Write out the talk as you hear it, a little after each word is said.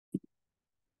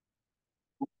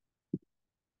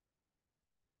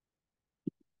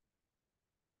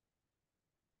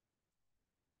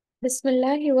بسم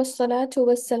الله والصلاة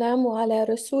والسلام على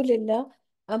رسول الله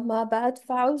أما بعد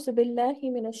فأعوذ بالله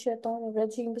من الشيطان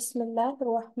الرجيم بسم الله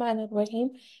الرحمن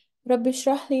الرحيم رب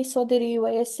اشرح لي صدري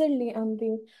ويسر لي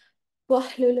أمري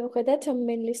واحلل عقدة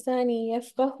من لساني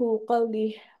يفقه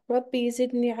قولي ربي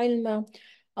زدني علما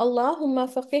اللهم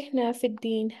فقهنا في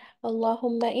الدين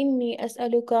اللهم إني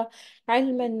أسألك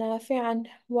علما نافعا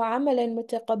وعملا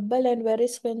متقبلا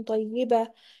ورزقا طيبا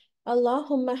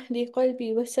اللهم اهدي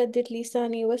قلبي وسدد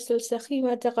لساني واسلل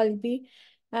سخيمة قلبي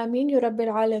آمين يا رب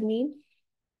العالمين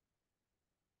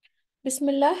بسم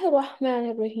الله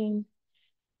الرحمن الرحيم.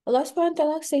 Allah subhanahu wa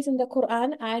ta'ala says in the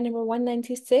Quran, ayah number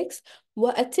 196,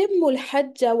 وَأَتِمُّ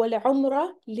الْحَجَّ وَالْعُمْرَةَ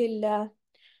لِلَّهِ,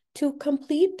 to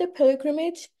complete the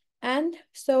pilgrimage, and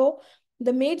so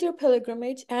the major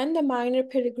pilgrimage and the minor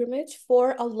pilgrimage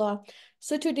for Allah.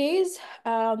 So today's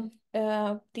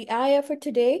the ayah for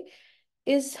today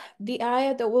is the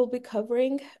ayah that we'll be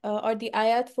covering, or the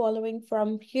ayat following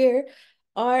from here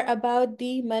are about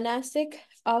the manasik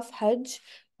of Hajj,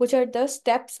 which are the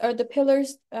steps or the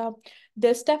pillars,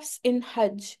 the steps in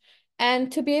Hajj.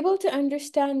 And to be able to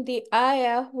understand the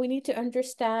ayah, we need to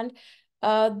understand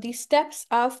the steps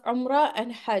of Umrah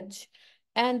and Hajj.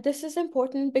 And this is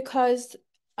important because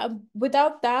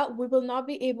without that, we will not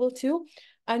be able to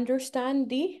understand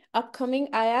the upcoming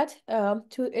ayat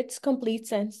to its complete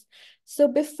sense. So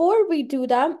before we do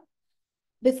that,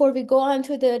 before we go on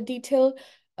to the detailed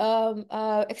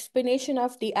explanation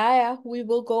of the ayah, we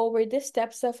will go over the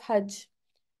steps of Hajj.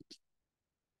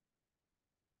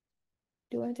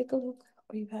 Do you want to take a look?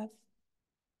 Or you have?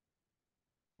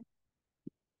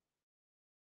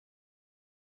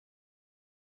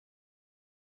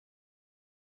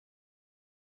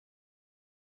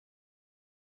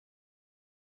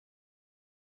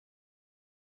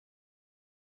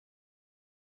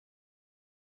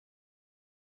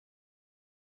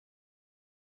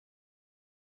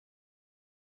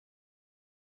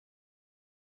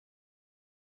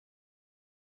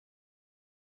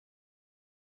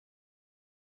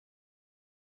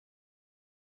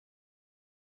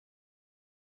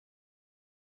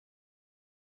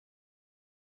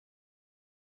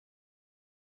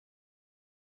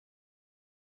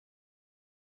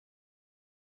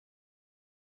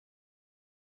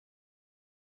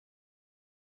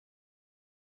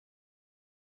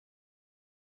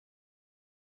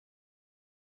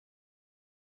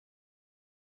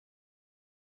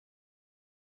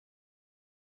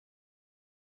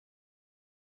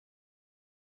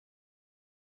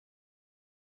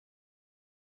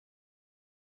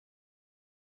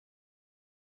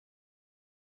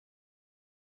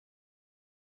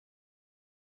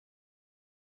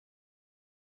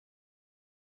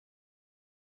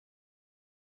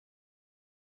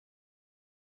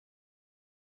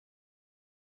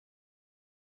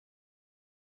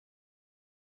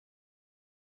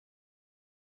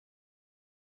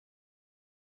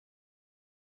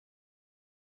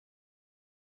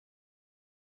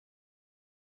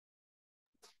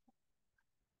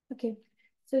 Okay.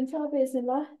 So inshallah,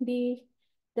 bismillah, the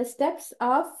steps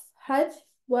of Hajj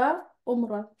wa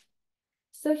Umrah.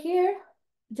 So here,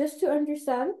 just to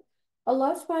understand,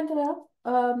 Allah subhanahu wa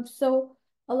ta'ala, so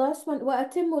Allah subhanahu wa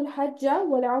atimul hajja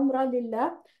wal umrah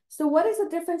lillah. So what is the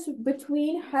difference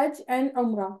between Hajj and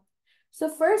Umrah? So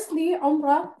firstly,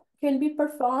 Umrah can be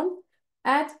performed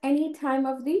at any time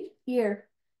of the year.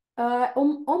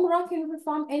 Umrah can be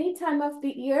performed any time of the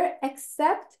year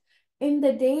except in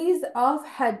the days of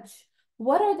Hajj.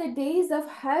 What are the days of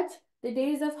Hajj? The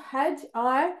days of Hajj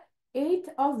are 8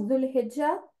 of Dhul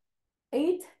Hijjah,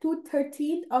 8 to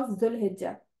 13th of Dhul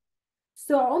Hijjah.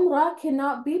 So Umrah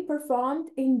cannot be performed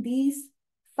in these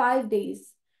 5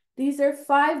 days. These are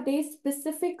 5 days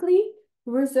specifically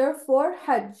reserved for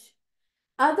Hajj.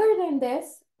 Other than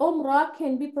this, Umrah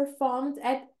can be performed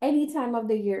at any time of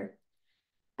the year.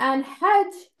 And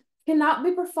Hajj cannot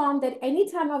be performed at any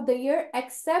time of the year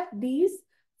except these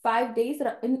 5 days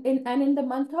in the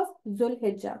month of Dhul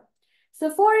Hijjah.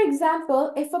 So for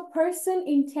example, if a person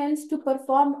intends to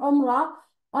perform Umrah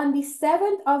on the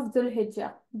 7th of Dhul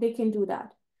Hijjah, they can do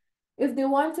that. If they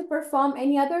want to perform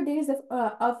any other days of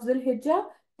Dhul Hijjah,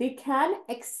 they can,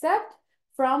 except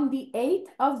from the 8th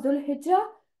of Dhul Hijjah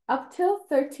up till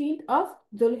 13th of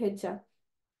Dhul Hijjah.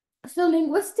 So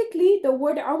linguistically, the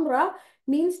word Umrah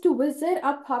means to visit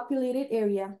a populated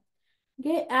area.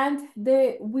 Okay, and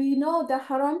we know the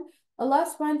Haram, Allah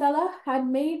subhanahu wa ta'ala had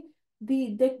made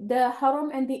the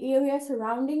Haram and the area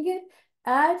surrounding it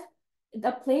at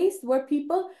the place where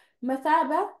people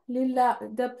mathaba lillah,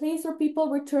 the place where people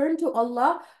return to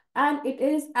Allah, and it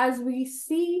is, as we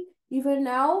see even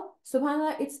now,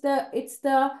 subhanallah, it's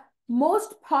the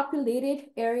most populated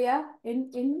area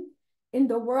in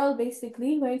the world,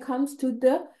 basically, when it comes to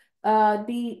the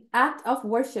act of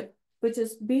worship, which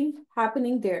is being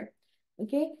happening there.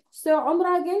 Okay, so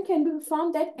Umrah again can be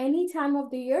performed at any time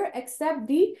of the year except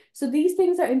so these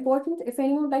things are important. If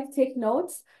anyone would like to take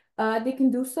notes, they can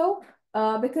do so.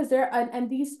 Because and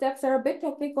these steps are a bit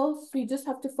technical, so you just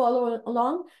have to follow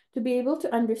along to be able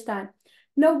to understand.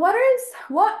 Now,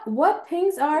 what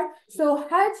things are, so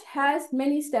Hajj has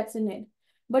many steps in it,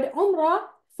 but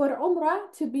for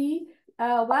Umrah to be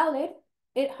valid,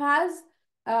 it has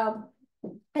um,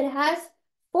 it has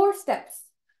 4 steps.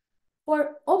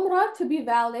 For Umrah to be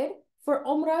valid, for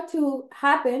Umrah to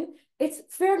happen, it's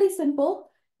fairly simple,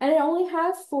 and it only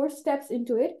has 4 steps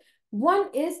into it. One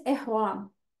is Ihram.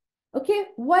 Okay,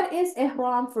 what is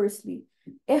Ihram firstly?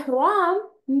 Ihram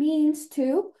means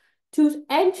to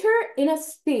enter in a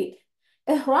state.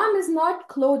 Ihram is not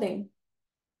clothing.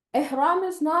 Ihram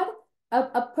is not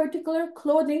a particular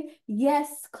clothing.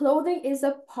 Yes, clothing is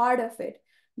a part of it,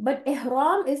 but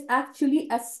Ihram is actually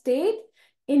a state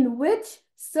in which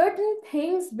certain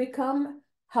things become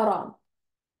haram.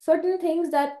 Certain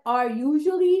things that are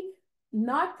usually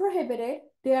not prohibited,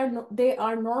 they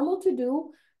are normal to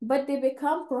do, but they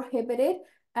become prohibited,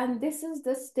 and this is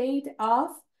the state of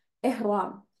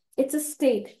Ihram. It's a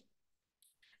state.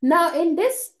 Now, in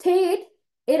this state,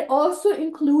 it also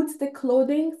includes the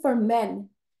clothing for men.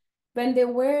 When they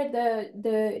wear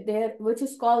their which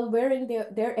is called wearing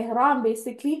their ihram,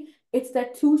 basically, it's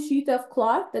that 2 sheet of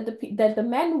cloth that the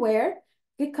men wear,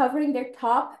 okay, covering their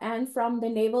top and from the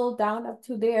navel down up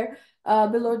to their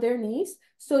below their knees.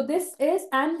 So this is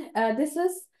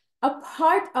a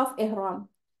part of ihram.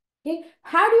 Okay,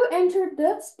 how do you enter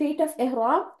the state of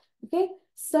ihram? Okay,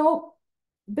 so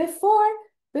before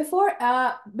before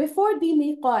the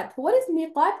miqat. What is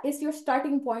miqat? Is your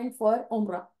starting point for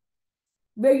umrah,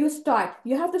 where you start.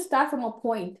 You have to start from a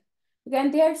point.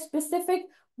 Again, they are specific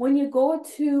when you go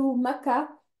to Mecca,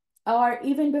 or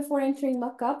even before entering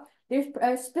Mecca.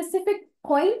 There's specific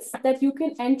points that you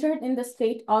can enter in the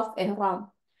state of ihram.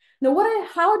 Now,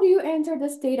 how do you enter the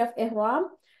state of ihram?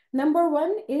 Number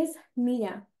one is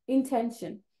niyyah,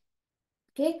 intention.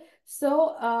 Okay,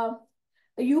 so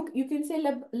you can say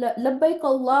labbaik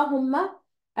Allahumma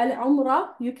al-umrah.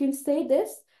 You can say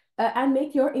this and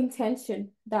make your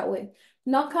intention that way.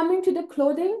 Now, coming to the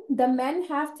clothing, the men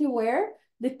have to wear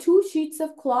the 2 sheets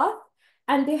of cloth,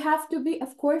 and they have to be,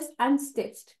 of course,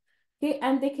 unstitched. Okay,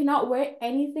 and they cannot wear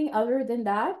anything other than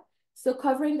that. So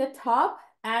covering the top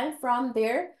and from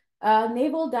their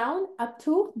navel down up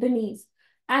to the knees.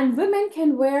 And women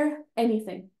can wear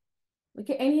anything.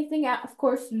 Okay, anything, of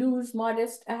course, loose,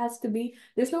 modest, it has to be.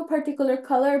 There's no particular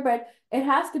color, but it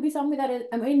has to be something that is,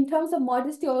 I mean, in terms of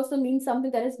modesty, also means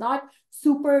something that is not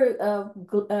super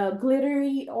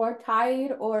glittery or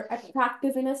tight or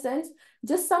attractive in a sense.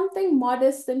 Just something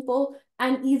modest, simple,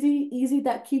 and easy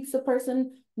that keeps a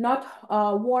person not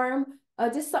warm.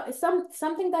 Just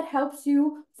something that helps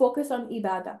you focus on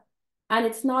ibadah. And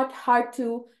it's not hard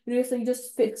to, so you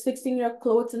just fixing your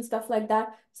clothes and stuff like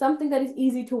that. Something that is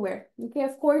easy to wear. Okay,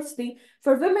 of course,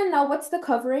 for women now, what's the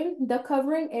covering? The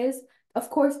covering is, of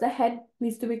course, the head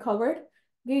needs to be covered.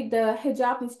 Okay, the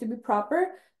hijab needs to be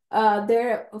proper.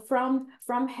 They're from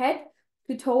head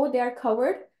to toe, they are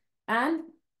covered, and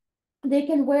they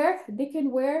can wear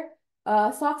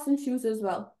socks and shoes as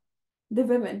well. The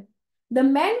women. The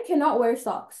men cannot wear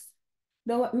socks.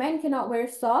 The men cannot wear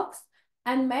socks,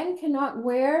 and men cannot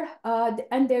wear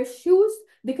and their shoes.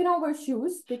 They cannot wear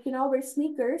shoes. They cannot wear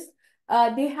sneakers.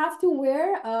 They have to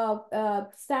wear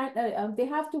they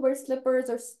have to wear slippers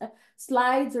or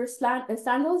slides or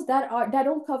sandals that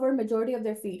don't cover majority of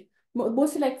their feet.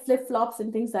 Mostly like flip-flops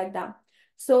and things like that.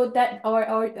 So that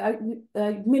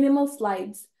minimal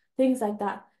slides, things like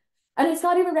that. And it's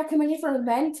not even recommended for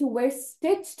men to wear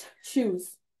stitched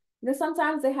shoes.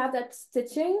 Sometimes they have that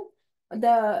stitching with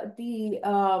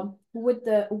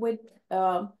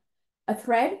a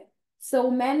thread.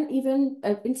 So men even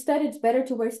instead, it's better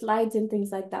to wear slides and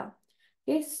things like that.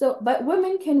 Okay, so but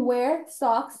women can wear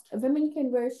socks, women can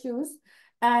wear shoes,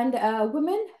 and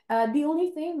women, the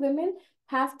only thing, women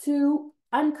have to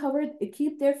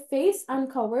keep their face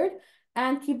uncovered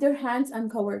and keep their hands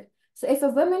uncovered. So if a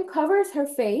woman covers her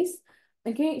face,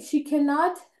 okay, she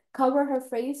cannot cover her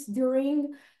face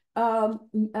during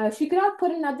she cannot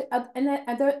put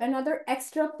another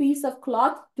extra piece of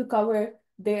cloth to cover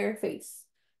their face.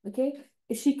 Okay,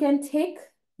 she can take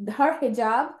her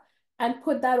hijab and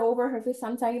put that over her face.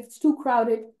 Sometimes it's too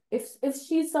crowded, if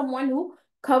she's someone who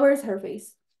covers her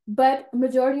face. But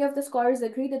majority of the scholars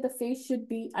agree that the face should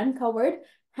be uncovered,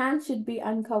 hands should be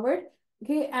uncovered.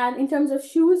 Okay, and in terms of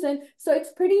shoes, and so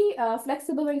it's pretty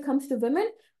flexible when it comes to women.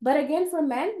 But again, for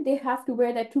men, they have to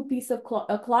wear that two-piece of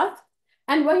cloth.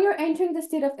 And when you're entering the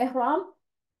state of ihram,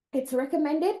 it's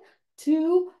recommended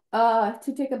to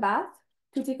take a bath,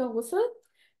 to take a ghusl,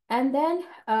 and then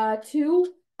to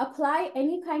apply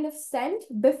any kind of scent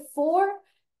before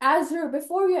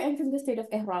you're entering the state of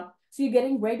ihram. So you're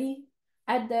getting ready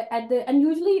and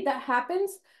usually that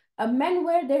happens. Men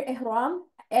wear their ihram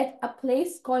at a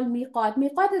place called miqat.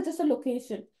 Miqat is just a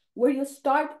location where you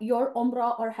start your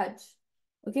umrah or hajj.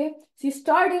 Okay, so you're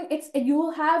starting. You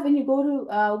will have when you go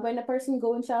to when a person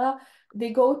go inshallah, they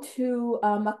go to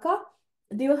Makkah.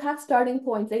 They will have starting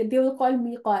points. They will call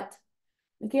miqat.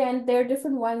 Okay, and there are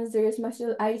different ones. There is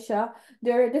Masjid Aisha.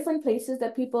 There are different places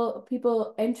that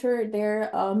people enter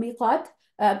their miqat,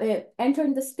 enter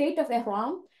in the state of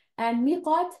ihram, and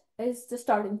miqat is the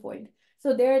starting point.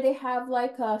 So there they have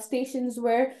like stations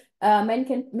where men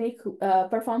can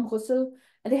perform ghusl.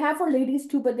 And they have for ladies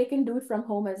too, but they can do it from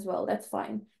home as well. That's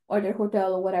fine, or their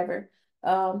hotel or whatever.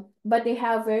 But they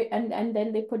have and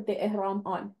then they put the ihram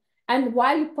on. And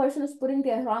while a person is putting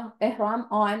the ihram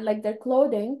on, like their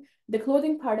clothing, the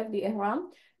clothing part of the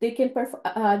ihram, they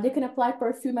can apply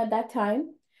perfume at that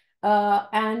time,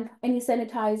 and any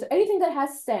sanitizer, anything that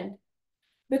has scent.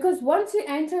 Because once you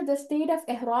enter the state of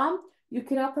ihram, you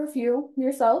cannot perfume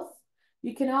yourself.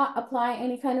 You cannot apply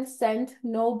any kind of scent,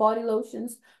 no body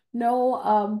lotions,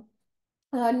 no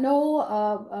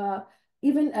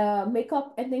even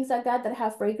makeup and things like that that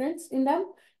have fragrance in them.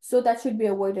 So that should be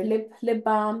avoided. Lip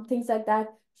balm, things like that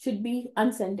should be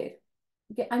unscented.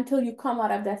 Okay, until you come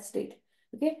out of that state.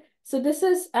 Okay, so this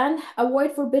is and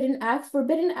avoid forbidden acts.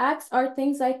 Forbidden acts are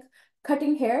things like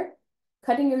cutting hair,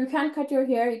 you can't cut your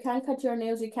hair, you can't cut your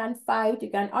nails, you can't fight, you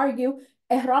can't argue.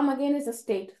 Ihram again is a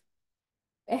state.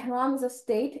 Ihram is a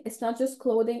state. It's not just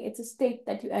clothing, it's a state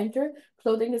that you enter.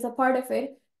 Clothing is a part of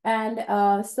it.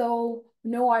 And so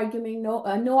no arguing, no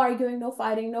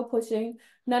fighting, no pushing,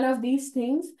 none of these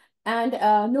things. And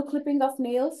no clipping of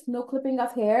nails, no clipping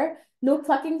of hair, no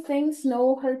plucking things,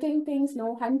 no hurting things,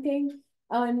 no hunting.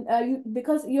 And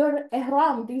because you're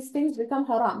ihram, these things become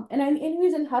haram. And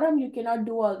anyways, in haram, you cannot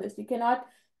do all this. You cannot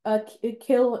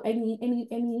kill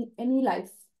any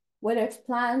life, whether it's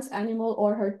plants, animal,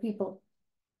 or hurt people.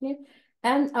 Yeah.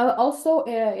 And also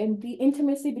in the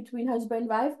intimacy between husband and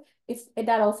wife,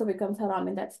 that also becomes haram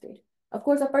in that state. Of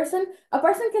course, a person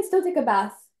can still take a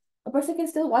bath. A person can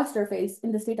still wash their face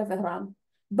in the state of ihram,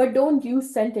 but don't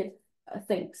use scented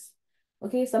things.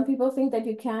 Okay, some people think that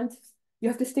you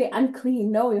have to stay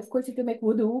unclean. No, of course you can make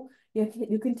wudu,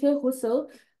 you can take ghusl,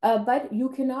 but you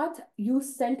cannot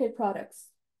use scented products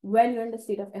when you're in the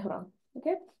state of ihram.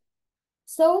 Okay,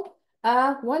 so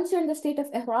once you're in the state of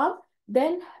ihram,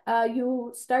 then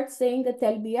you start saying the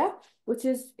talbiyah, which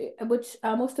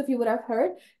most of you would have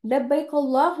heard. Labbaik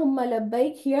Allahumma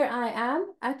labbaik, here I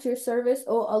am at your service,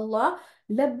 O Allah.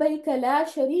 Labbaik la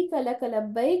sharika laka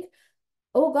labbaik.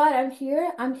 Oh God, I'm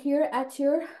here at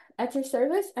your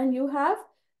service, and you have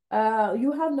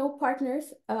no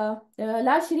partners. La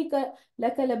sharika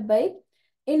laka labbaik.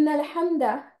 Innal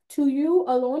hamda, to you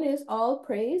alone is all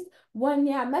praise. Wa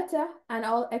ni'mata, and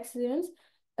all excellence.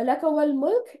 Laka wal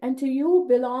mulk, and to you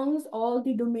belongs all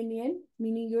the dominion,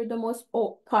 meaning you're the most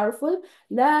powerful.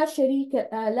 La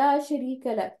sharika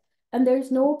lak, and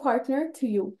there's no partner to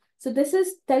you. So this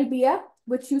is talbiyah,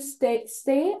 which you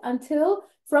stay until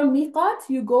from miqat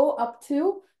you go up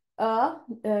to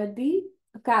the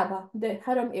Kaaba, the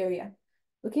Haram area.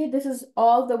 Okay, this is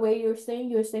all the way you're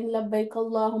saying labbaik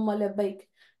Allahumma labbaik.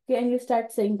 Okay, and you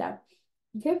start saying that.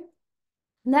 Okay,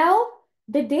 now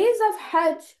the days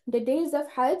of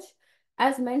Hajj,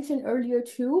 as mentioned earlier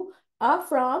too, are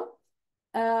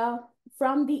uh,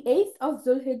 from the 8th of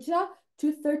Zulhijjah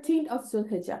to 13th of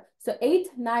Zulhijjah. So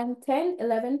 8, 9, 10,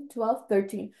 11, 12,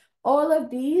 13. All of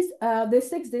these, the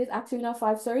 6 days, actually not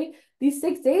 5, sorry. These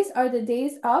 6 days are the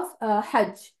days of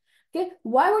Hajj. Okay,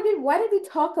 why did we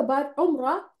talk about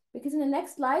Umrah? Because in the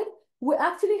next slide, we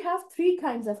actually have 3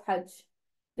 kinds of Hajj.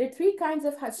 There are 3 kinds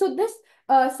of Hajj.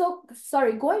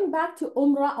 Sorry, going back to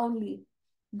Umrah only.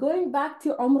 Going back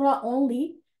to Umrah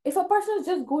only, if a person is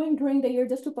just going during the year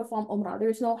just to perform Umrah, there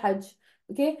is no Hajj.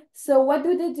 Okay, so what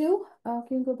do they do?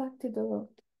 Can you go back to the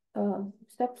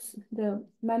steps, the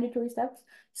mandatory steps?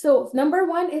 So number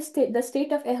 1 is the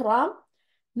state of Ihram.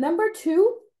 Number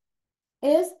 2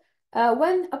 is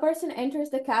when a person enters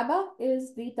the Kaaba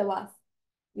is the Tawaf.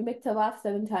 You make Tawaf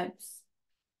 7 times.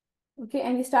 Okay,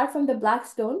 and you start from the black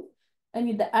stone, and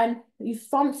you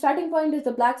from starting point is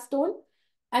the black stone,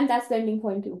 and that's the ending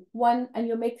point too. And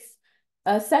you make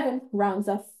 7 rounds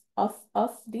of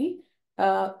the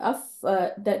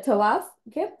the tawaf.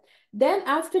 Okay. Then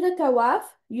after the tawaf,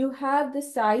 you have the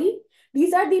sa'i.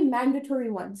 These are the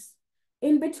mandatory ones.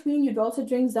 In between, you'd also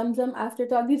drink zamzam after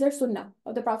tawaf. These are sunnah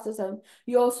of the Prophet ﷺ.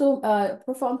 You also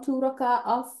perform 2 rakah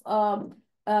of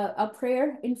a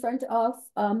prayer in front of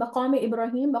Maqam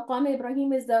Ibrahim. Maqam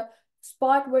Ibrahim is the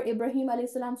spot where Ibrahim alayhi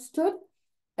salam stood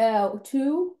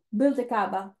to build the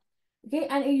Kaaba. Okay,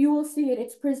 and you will see it.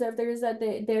 It's preserved.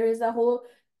 There is a whole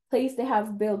place they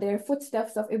have built. There are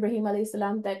footsteps of Ibrahim alayhi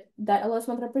salam that Allah subhanahu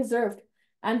wa ta'ala preserved.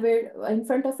 And where in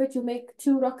front of it you make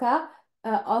 2 rakah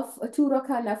of a 2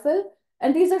 rakah nafil.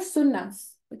 And these are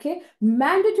sunnahs. Okay,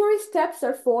 mandatory steps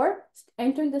are 4: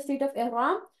 entering the state of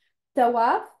ihram,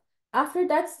 tawaf. After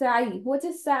that, sa'i. What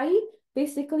is sa'i?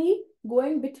 Basically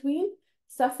going between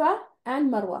Safa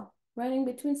and Marwa, running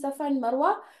between Safa and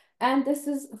Marwa, and this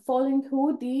is following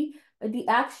through the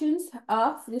actions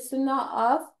of the sunnah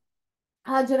of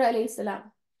Hajar alayhi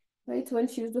salam, right? When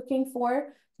she was looking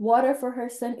for water for her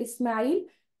son Ismail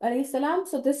alayhi salam.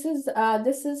 So this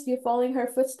is you're following her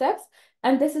footsteps,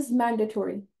 and this is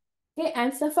mandatory. Okay,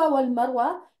 and Safa wal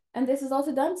Marwa, and this is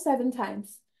also done 7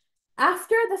 times.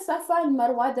 After the Safa and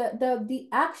Marwa, the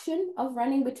action of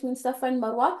running between Safa and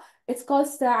Marwa, it's called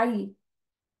sa'i.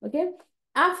 Okay.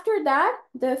 After that,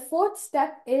 the 4th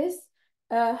step is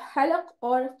halaq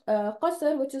or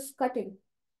qasr, which is cutting.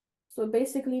 So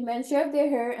basically, men shave their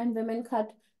hair and women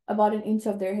cut about an inch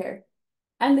of their hair.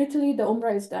 And literally, the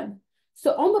umrah is done.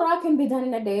 So umrah can be done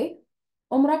in a day.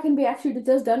 Umrah can be actually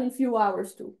just done in few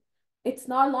hours too. It's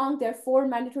not long. There are 4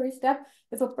 mandatory steps.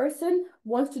 If a person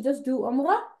wants to just do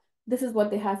umrah, this is what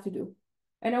they have to do.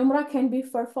 And umrah can be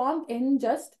performed in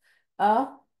just a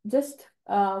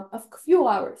few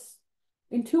hours.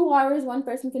 In 2 hours, one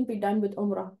person can be done with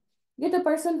umrah. Get a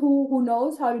person who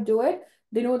knows how to do it.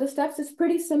 They know the steps. It's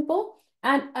pretty simple.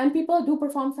 And people do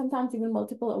perform sometimes even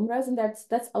multiple umrahs, and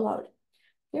that's allowed.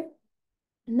 Okay.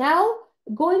 Now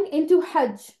going into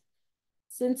Hajj.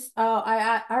 Since our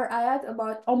ayat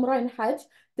about umrah and Hajj,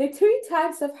 there are 3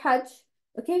 types of Hajj.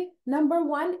 Okay. Number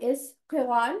 1 is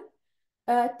qiran,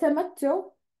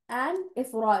 tamattu, and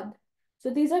ifrad. So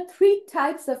these are 3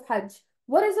 types of Hajj.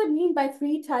 What does it mean by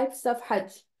 3 types of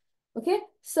Hajj? Okay,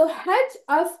 so Hajj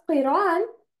of Qiran,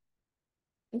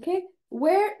 okay,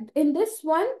 where in this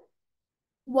one,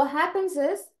 what happens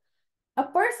is a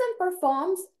person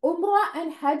performs Umrah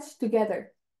and Hajj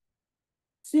together.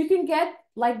 So you can get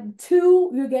like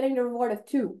 2, you're getting the reward of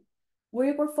 2, where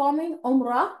you're performing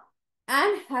Umrah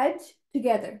and Hajj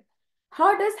together.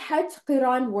 How does Hajj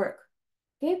Qiran work?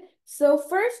 Okay, so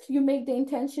first you make the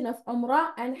intention of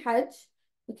Umrah and Hajj.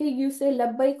 Okay, you say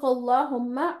Labbaik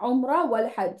Allahumma Umrah wal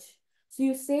Hajj. So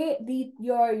you say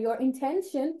your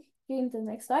intention. Okay, into the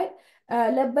next slide.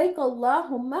 Labbaik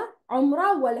Allahumma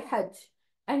Umrah wal Hajj.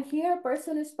 And here a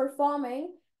person is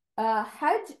performing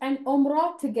Hajj and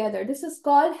Umrah together. This is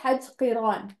called Hajj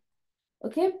Qiran.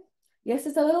 Okay. Yes,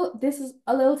 this is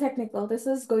a little technical. This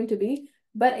is going to be,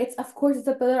 but it's of course it's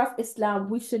a pillar of Islam.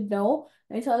 We should know.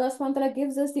 And so Allah subhanahu wa ta'ala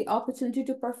gives us the opportunity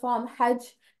to perform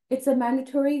Hajj. It's a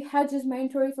mandatory. Hajj is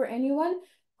mandatory for anyone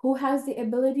who has the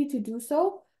ability to do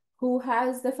so, who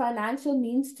has the financial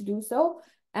means to do so.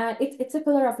 And it's a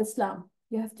pillar of Islam.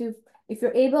 You have to, if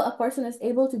you're able, a person is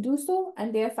able to do so,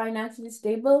 and they are financially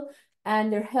stable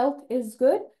and their health is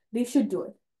good, they should do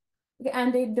it. Okay,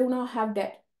 and they do not have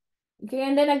debt. Okay,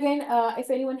 and then again, if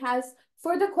anyone has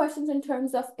further questions in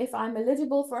terms of if I'm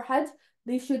eligible for Hajj,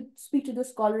 they should speak to the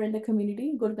scholar in the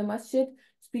community, go to the masjid,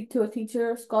 speak to a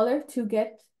teacher or scholar to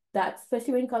get that,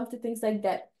 especially when it comes to things like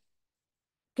that.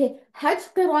 Okay, Hajj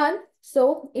Qiran,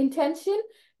 so intention,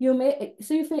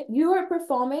 you are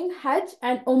performing Hajj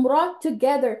and Umrah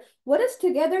together. What does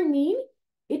together mean?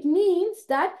 It means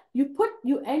that you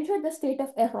enter the state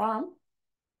of Ihram,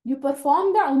 you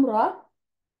perform the Umrah,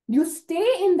 you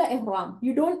stay in the ihram.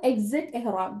 You don't exit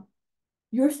ihram.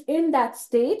 You're in that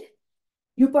state.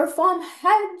 You perform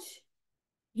Hajj.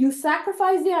 You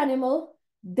sacrifice the animal.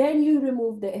 Then you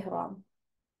remove the ihram.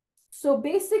 So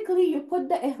basically, you put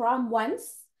the ihram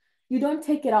once. You don't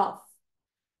take it off.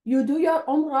 You do your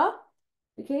umrah.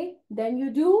 Okay. Then you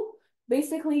do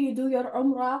your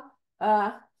umrah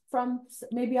from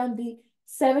maybe on the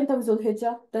 7th of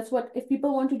Zulhijjah. That's what, if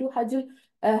people want to do Hajj,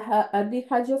 the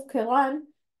Hajj of Qiran,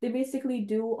 they basically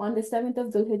do on the 7th of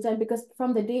Zulhijjah, because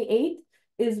from the day 8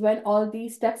 is when all the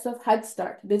steps of Hajj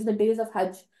start. These are the days of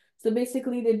Hajj. So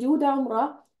basically they do the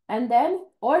Umrah, and then,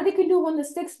 or they can do on the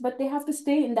 6th, but they have to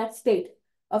stay in that state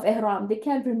of Ihram. They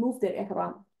can't remove their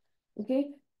Ihram. Okay.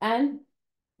 And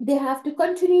they have to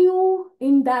continue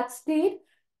in that state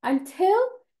until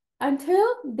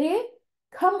they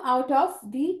come out of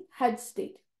the Hajj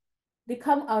state. They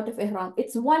come out of ihram.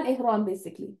 It's one ihram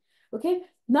basically. Okay.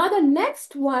 Now the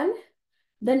next one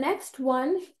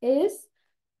is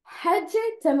Hajj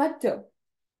Tamattu.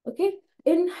 Okay.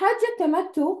 In Hajj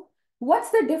Tamattu,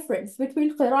 what's the difference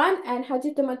between Qiran and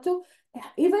Hajj Tamattu?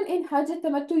 Even in Hajj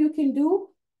Tamattu, you can do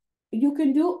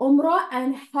Umrah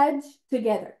and Hajj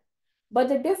together. But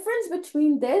the difference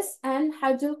between this and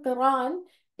Hajj al-Qiran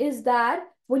is that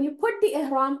when you put the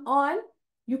ihram on,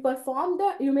 you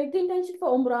make the intention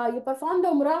for Umrah, you perform the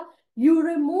Umrah, you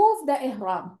remove the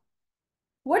ihram.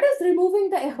 What does removing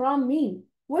the ihram mean?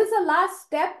 What is the last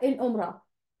step in Umrah?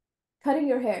 Cutting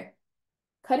your hair.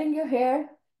 Cutting your hair,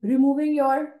 removing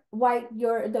your white,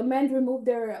 the men remove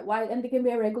their white and they can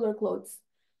wear regular clothes.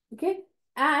 Okay?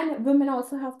 And women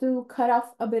also have to cut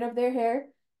off a bit of their hair.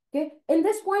 Okay? In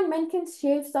this point, men can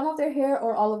shave some of their hair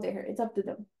or all of their hair. It's up to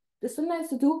them. The sunnah is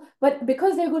to do, but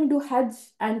because they're going to do Hajj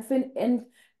and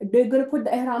they're going to put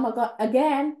the ihram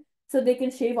again, so they can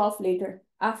shave off later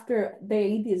after the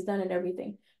Eid is done and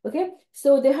everything. Okay?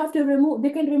 So they have to remove,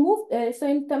 they can remove, so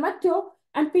in Tamattu,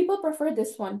 and people prefer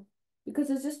this one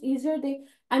because it's just easier.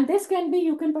 And this can be,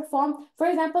 you can perform, for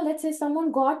example, let's say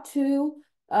traveled,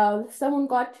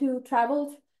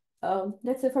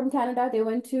 let's say from Canada, they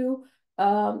went to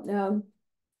Makkah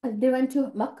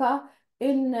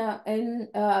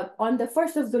on the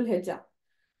 1st of Dhul-Hijjah.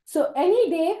 So any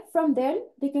day from then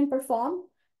they can perform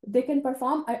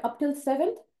up till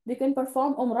 7th, they can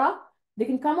perform Umrah, they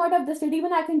can come out of the city.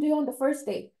 Even I can do on the first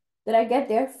day that I get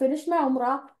there, finish my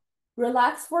Umrah,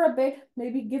 relax for a bit,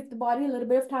 maybe give the body a little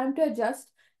bit of time to adjust,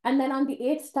 and then on the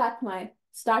 8th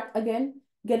start again,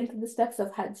 get into the steps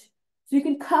of Hajj. So you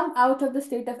can come out of the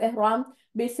state of Ihram,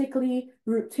 basically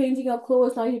changing your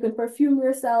clothes. Now you can perfume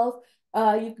yourself,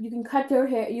 you can cut your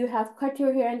hair, you have cut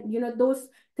your hair, and those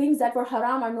things that were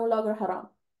haram are no longer haram.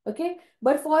 Okay,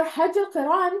 but for Hajj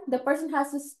al-Qiran, the person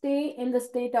has to stay in the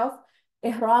state of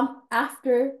Ihram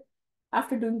after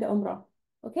doing the Umrah.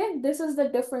 Okay, this is the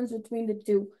difference between the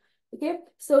two. Okay,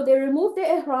 so they remove the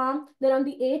ihram, then on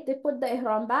the 8th, they put the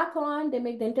ihram back on, they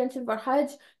make the intention for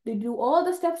Hajj, they do all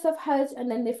the steps of Hajj, and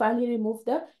then they finally remove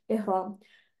the ihram.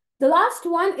 The last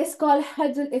one is called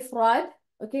Hajj al-Ifrad.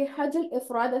 Okay, Hajj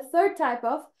al-Ifrad, the third type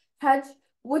of Hajj,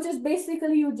 which is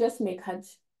basically you just make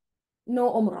Hajj,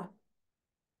 no Umrah.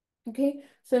 Okay,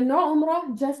 so no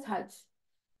Umrah, just Hajj.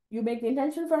 You make the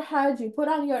intention for Hajj, you put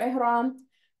on your ihram,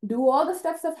 do all the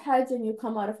steps of Hajj, and you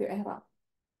come out of your ihram.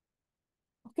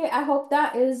 Okay, I hope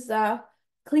that is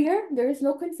clear. There is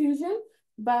no confusion,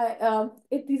 but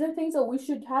these are things that we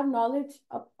should have knowledge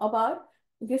about,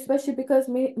 okay, especially because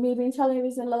maybe inshallah,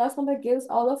 Allah SWT gives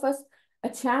all of us a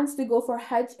chance to go for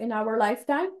Hajj in our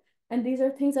lifetime, and these are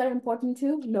things that are important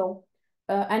to know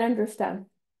and understand.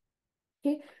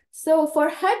 Okay, so for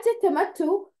Hajj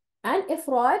Tamattu and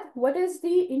Ifrad, what is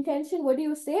the intention? What do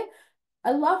you say?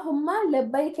 Allahumma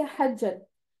labbaika hajjan.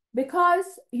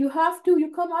 Because you come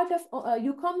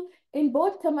in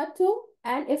both tamattu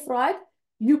and ifrad,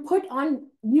 you put on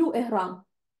new ihram.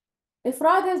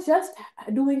 Ifrad is just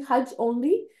doing Hajj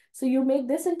only. So you make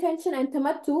this intention, and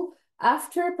tamattu,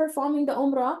 after performing the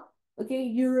Umrah, okay,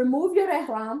 you remove your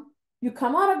ihram, you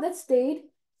come out of that state,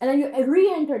 and then you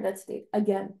re-enter that state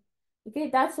again. Okay,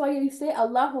 that's why you say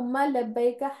Allahumma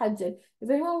labbaika hajjan. If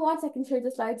anyone wants, I can share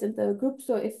the slides in the group,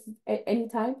 so if at any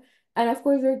time. And of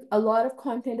course, there's a lot of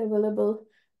content available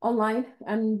online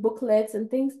and booklets and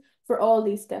things for all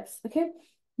these steps. Okay,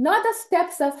 now the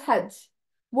steps of Hajj.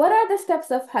 What are the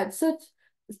steps of Hajj? So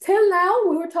till now,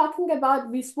 we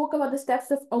spoke about the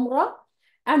steps of Umrah,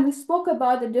 and we spoke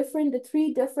about the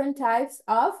three different types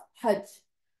of Hajj.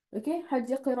 Okay, Hajj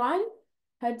Qiran,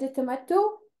 Hajj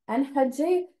Tamattu, and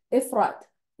Hajj Ifrat.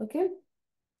 Okay.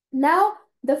 Now,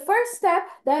 the first step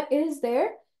that is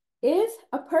there is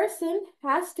a person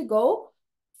has to go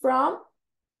from,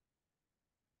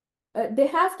 they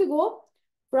have to go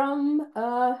from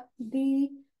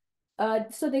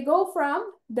so they go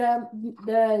from their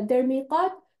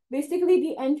miqat, basically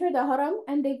they enter the haram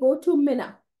and they go to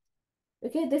Mina.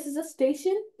 Okay, this is a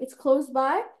station, it's close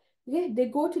by. Okay, they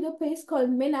go to the place called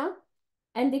Mina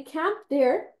and they camp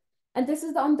there, and this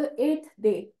is on the 8th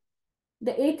day.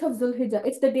 The 8th of Dhul-Hijjah.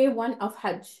 It's the day 1 of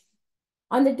Hajj.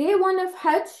 On the day 1 of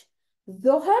Hajj,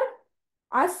 Dhuhr,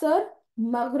 Asr,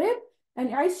 Maghrib,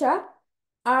 and Isha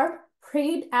are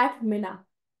prayed at Mina.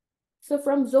 So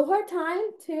from Zuhr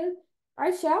time till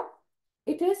Isha,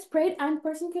 it is prayed, and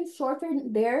person can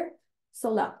shorten their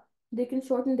salah. They can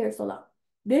shorten their salah.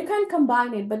 They can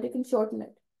combine it, but they can shorten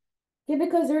it. Okay,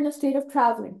 because they're in a state of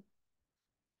traveling.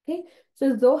 Okay,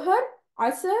 so Dhuhr,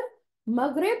 Asr,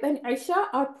 Maghrib, and Isha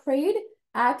are prayed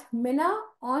at Mina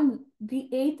on the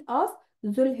 8th of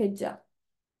Dhul-Hijjah.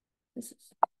 This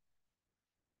is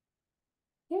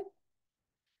okay.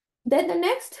 Then the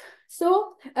next,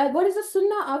 so what is the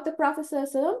sunnah of the Prophet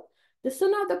ﷺ? The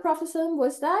sunnah of the Prophet ﷺ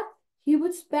was that he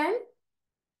would spend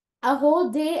a whole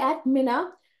day at Mina,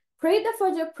 pray the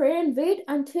Fajr prayer and wait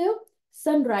until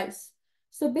sunrise.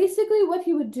 So basically what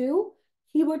he would do,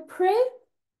 he would pray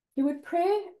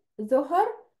Zohar,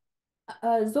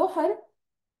 Zohar,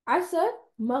 Asr,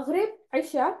 Maghrib,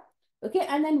 Isha, okay,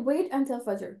 and then wait until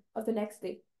Fajr of the next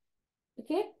day,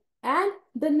 okay? And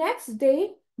the next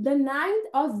day, the 9th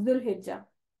of Dhul Hijjah.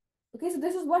 Okay, so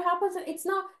this is what happens. And it's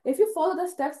not, if you follow the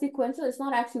steps sequential, it's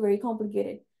not actually very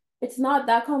complicated. It's not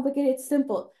that complicated, it's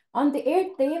simple. On the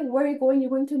 8th day, where are you going?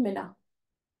 You're going to Mina.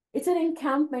 It's an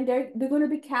encampment. There are going to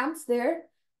be camps there.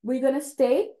 We're going to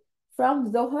stay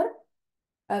from Zohar,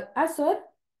 Asr,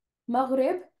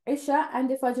 Maghrib, Isha, and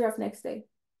the Fajr of next day.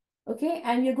 Okay,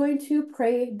 and you're going to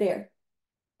pray there.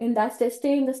 In that state,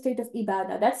 stay in the state of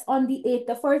Ibadah. That's on the 8th.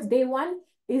 The first day one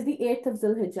is the 8th of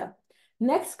Dhul Hijjah.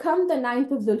 Next come the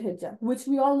 9th of Dhul Hijjah, which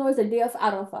we all know is the day of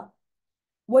Arafah.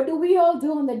 What do we all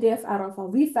do on the day of Arafah?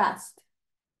 We fast,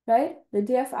 right? The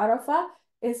day of Arafah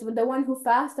is the one who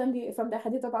fasts on from the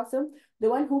hadith of Prophet, the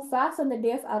one who fasts on the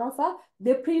day of Arafah,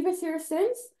 their previous year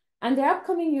sins and their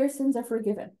upcoming year sins are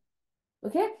forgiven.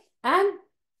 Okay? And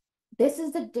this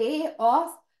is the day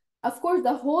of course,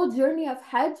 the whole journey of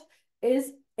Hajj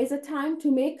is a time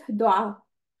to make dua.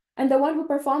 And the one who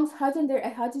performs Hajj and their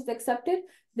Hajj is accepted,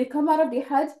 they come out of the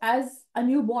Hajj as a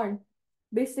newborn,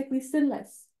 basically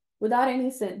sinless, without any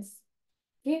sins.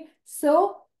 Okay,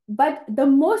 so, but the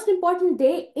most important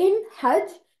day in Hajj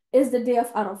is the day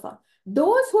of Arafah.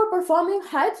 Those who are performing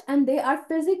Hajj and they are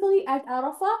physically at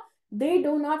Arafah, they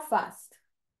do not fast.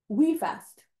 We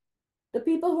fast. The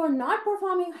people who are not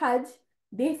performing Hajj,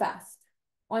 they fast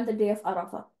on the day of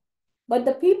Arafah. But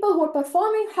the people who are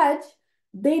performing Hajj,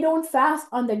 they don't fast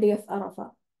on the day of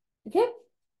Arafah. Okay?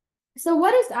 So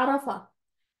what is Arafah?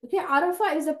 Okay,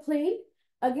 Arafah is a plain.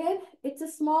 Again, it's a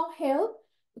small hill.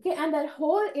 Okay, and that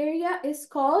whole area is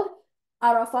called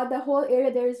Arafah. The whole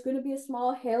area, there is going to be a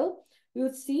small hill, you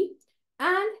would see.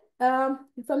 And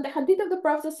from the hadith of the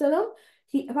Prophet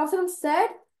ﷺ, Prophet said,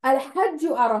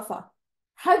 Al-Hajju Arafah.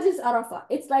 Hajj is Arafah.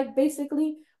 It's like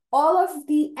basically all of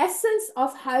the essence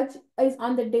of Hajj is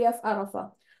on the day of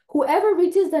Arafah. Whoever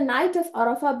reaches the night of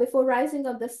Arafah before rising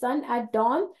of the sun at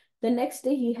dawn, the next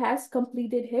day he has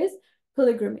completed his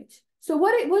pilgrimage. So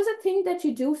what was the thing that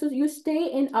you do? So you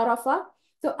stay in Arafah.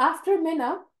 So after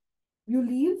Mina, you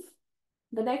leave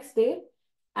the next day,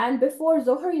 and before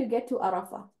Zohar, you get to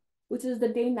Arafah, which is the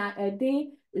day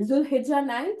Dhul Hijjah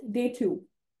 9th, day 2.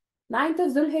 9th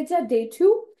of Dhul Hijjah, day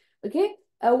 2. Okay.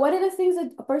 What are the things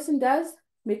that a person does?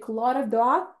 Make a lot of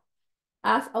dua,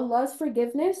 ask Allah's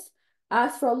forgiveness,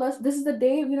 ask for Allah. This is the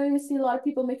day, you see a lot of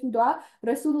people making dua.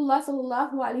 Rasulullah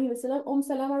sallallahu alaihi wasallam,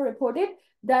 Salama reported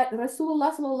that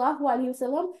Rasulullah sallallahu alaihi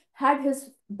wasallam had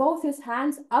both his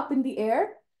hands up in the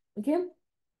air, okay,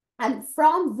 and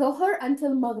from Dhuhr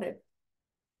until Maghrib,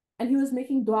 and he was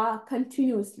making dua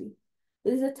continuously.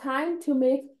 This is a time to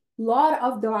make lot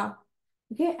of dua,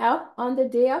 okay, out on the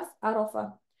day of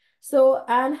Arafah. So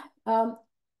and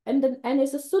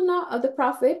it's a sunnah of the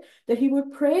Prophet that he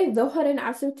would pray Dhuhr and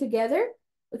Asr together,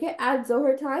 okay, at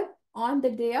Dhuhr time on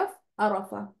the day of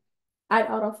Arafah, at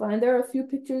Arafah. And there are a few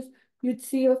pictures you'd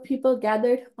see of people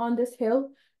gathered on this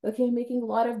hill, okay, making a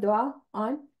lot of dua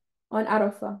on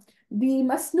Arafah. The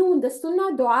masnoon, the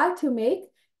sunnah dua to make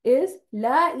is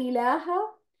La ilaha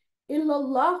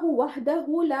illallahu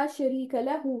wahdahu la sharika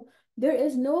lahu. There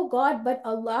is no God but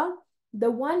Allah,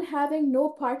 the one having no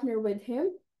partner with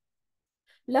him.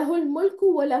 Lahul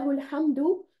mulku wa lahul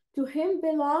hamdu. To him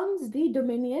belongs the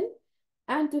dominion,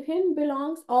 and to him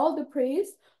belongs all the praise.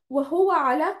 Wa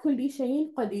huwa ala kulli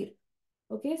shay'in qadir.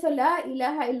 Okay, so La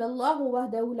ilaha illallah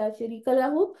wahdahu la sharika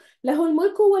lahu. Lahul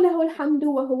mulku wa lahul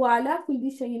hamdu wa huwa ala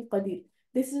kulli shay'in qadir.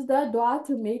 This is the dua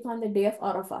to make on the day of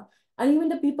Arafah. And even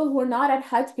the people who are not at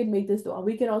Hajj can make this dua.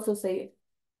 We can also say it.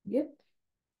 Yep.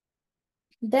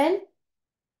 Then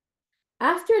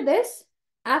after this,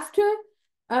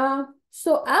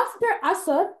 so after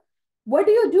Asr, what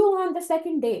do you do on the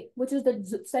second day, which is the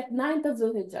 9th of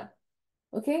Dhul Hijjah?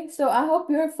 Okay, so I hope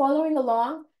you're following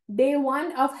along. Day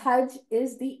 1 of Hajj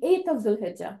is the 8th of Dhul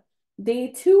Hijjah.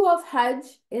 Day 2 of Hajj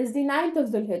is the 9th of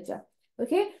Dhul Hijjah.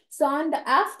 Okay, so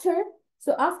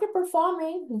after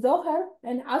performing Zohar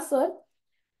and Asr,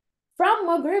 from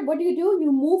Maghrib, what do?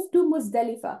 You move to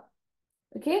Muzdalifah.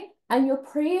 Okay, and you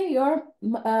pray your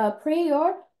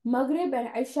Maghrib and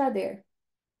Isha there.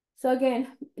 So again,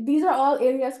 these are all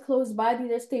areas close by.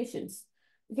 These are stations.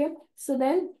 Okay, so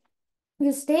then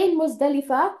you stay in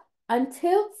Muzdalifah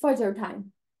until Fajr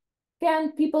time.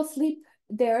 Can people sleep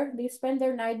there? They spend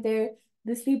their night there,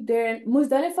 they sleep there. And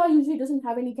Muzdalifah usually doesn't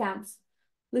have any camps.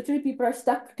 Literally, people are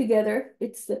stuck together.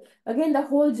 It's again, the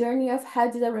whole journey of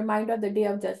Hajj is a reminder of the Day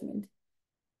of Judgment.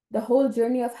 The whole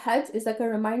journey of Hajj is like a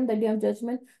reminder of the Day of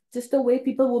Judgment, just the way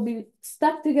people will be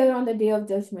stuck together on the Day of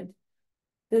Judgment.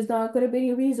 There's not going to be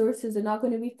any resources, there's not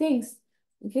going to be things.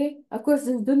 Okay, of course,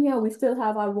 in dunya, we still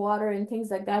have our water and things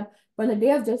like that. But on the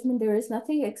Day of Judgment, there is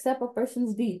nothing except a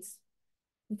person's deeds.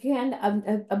 Okay, and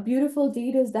a beautiful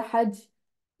deed is the Hajj.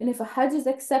 And if a Hajj is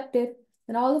accepted,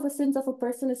 then all of the sins of a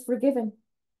person is forgiven.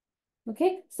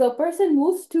 Okay, so a person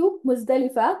moves to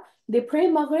Muzdalifah, they pray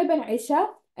Maghrib and Isha,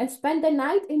 and spend the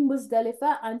night in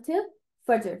Muzdalifah until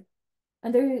Fajr.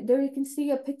 And there you can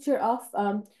see a picture of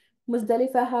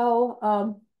Muzdalifah,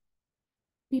 how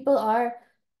people are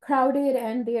crowded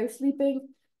and they are sleeping,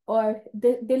 or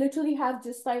they literally have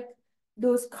just like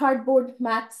those cardboard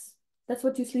mats. That's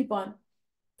what you sleep on.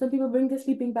 Some people bring the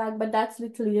sleeping bag, but that's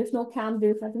literally, there's no camp,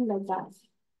 there's nothing like that.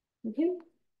 Okay?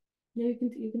 Yeah,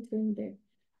 you can turn there.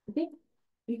 Okay?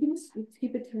 You can just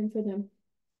keep it turned for them.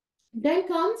 Then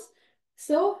comes,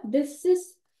 so this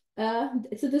is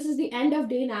the end of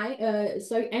day 9,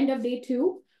 end of day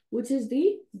 2, which is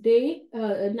the day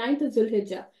 9th of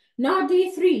Zulhijjah. Now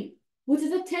day 3, which is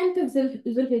the 10th of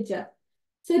Zulhijjah.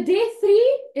 So day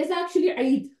 3 is actually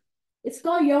Eid. It's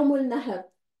called Yawmul Nahar,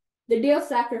 the day of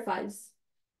sacrifice.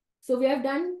 So we have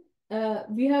done the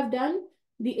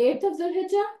 8th of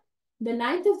Zulhijjah, the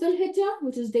 9th of Zulhijjah,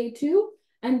 which is day 2,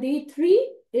 and day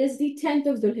 3 is the 10th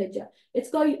of Zulhijjah. It's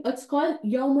called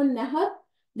Yawmun Nahar,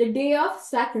 the day of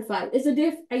sacrifice. It's a day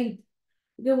of Eid,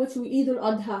 which we Eid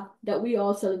al-Adha, that we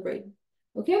all celebrate.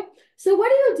 Okay? So what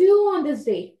do you do on this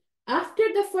day? After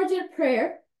the Fajr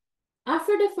prayer,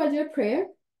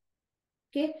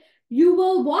 okay, you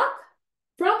will walk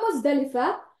from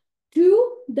Muzdalifah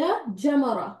to the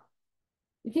Jamara.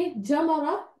 Okay,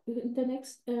 Jamara, the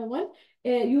next one.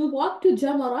 You will walk to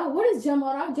Jamara. What is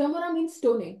Jamara? Jamara means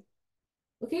stoning.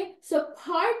 Okay, so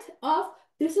part of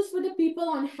this is for the people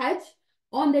on Hajj.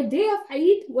 On the day of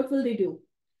Eid, what will they do?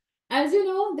 As you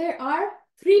know, there are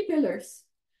 3 pillars.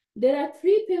 There are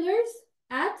 3 pillars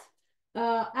at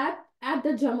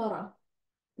the Jamara.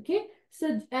 Okay,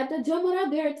 so at the Jamara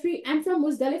there are 3, and from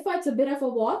Muzdalifah it's a bit of a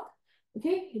walk.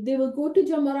 Okay, they will go to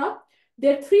Jamara.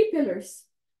 There are 3 pillars.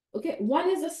 Okay, one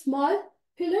is a small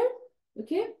pillar.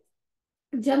 Okay,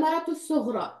 Jamaratul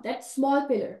Sughra, that small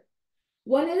pillar.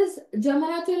 One is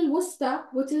Jamaratul Wusta,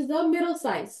 which is the middle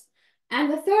size. And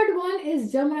the third one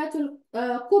is Jamaratul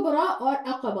Kubra or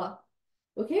Aqaba.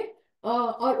 Okay,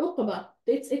 or Uqba.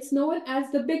 It's known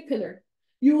as the big pillar.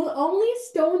 You will only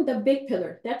stone the big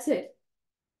pillar. That's it.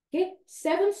 Okay,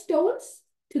 7 stones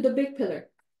to the big pillar.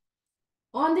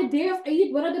 On the day of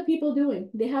Eid, what are the people doing?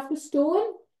 They have to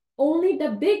stone only the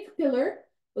big pillar,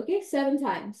 okay, 7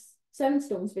 times. 7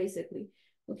 stones, basically.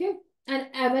 Okay? And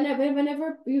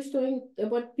whenever you're stoning,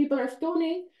 what people are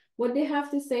stoning, what they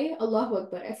have to say, Allahu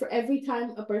Akbar. For every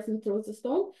time a person throws a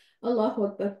stone, Allahu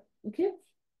Akbar. Okay?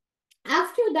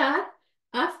 After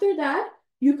that,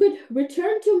 you could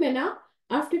return to Mina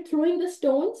after throwing the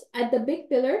stones at the big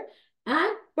pillar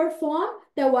and perform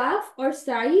tawaf or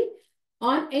sa'i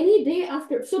on any day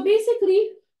after. So basically,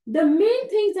 the main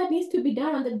things that needs to be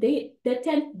done on the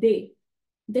 10th day.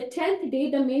 The 10th day,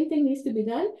 the main thing needs to be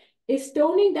done is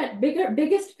stoning that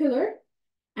biggest pillar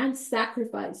and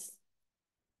sacrifice.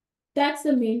 That's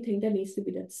the main thing that needs to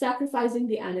be done. Sacrificing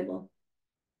the animal.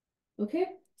 Okay?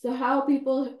 So how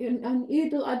people on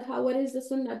Eid al-Adha, what is the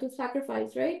sunnah to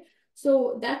sacrifice, right?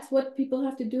 So that's what people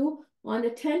have to do on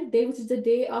the 10th day, which is the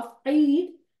day of Eid.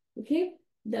 Okay?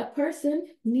 The person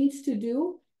needs to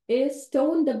do is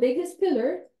stone the biggest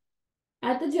pillar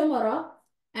at the Jamara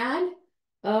and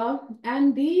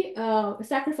the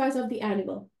sacrifice of the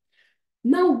animal.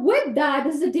 Now with that,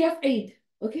 this is the day of Eid.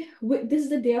 Okay, this is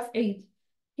the day of Eid.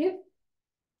 Okay.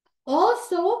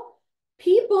 Also,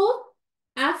 people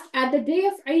at the day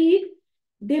of Eid,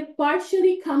 they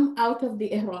partially come out of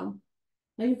the ihram.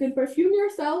 Now you can perfume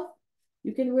yourself.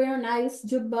 You can wear a nice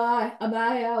jubba,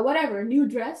 abaya, whatever, new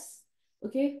dress.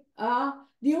 Okay.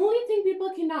 The only thing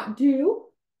people cannot do,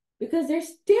 because they're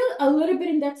still a little bit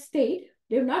in that state,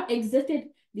 they've not exited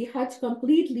the Hajj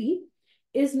completely,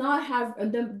 is not have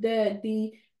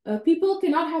the people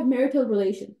cannot have marital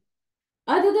relation.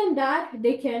 Other than that,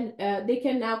 they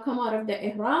can now come out of the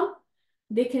ihram.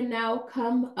 They can now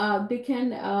come. They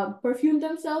can perfume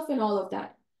themselves and all of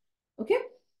that. Okay.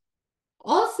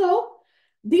 Also,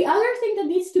 the other thing that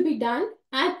needs to be done,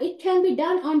 and it can be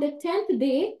done on the 10th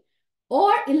day,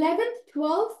 or 11th,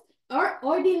 12th,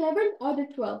 or the 11th or the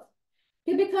 12th.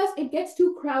 Okay, because it gets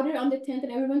too crowded on the tent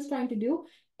and everyone's trying to do,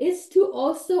 is to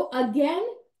also again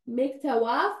make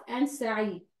tawaf and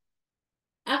sa'i.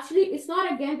 Actually, it's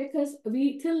not again because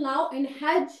we till now in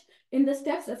Hajj, in the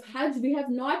steps of Hajj, we have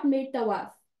not made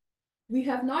tawaf. We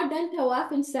have not done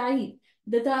tawaf and sa'i.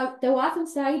 The tawaf and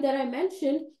sa'i that I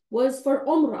mentioned was for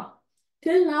Umrah.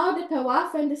 Till now, the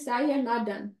tawaf and the sa'i are not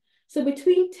done. So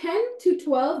between 10 to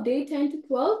 12, day 10 to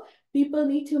 12, people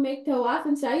need to make tawaf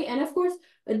and sa'i. And of course,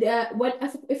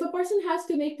 if a person has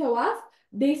to make tawaf,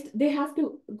 they have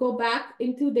to go back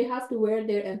into, they have to wear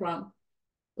their ihram.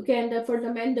 Okay, and for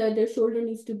the men, their shoulder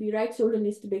needs to be right, shoulder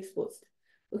needs to be exposed.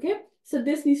 Okay, so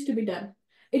this needs to be done.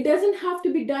 It doesn't have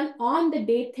to be done on the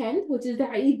day 10th, which is the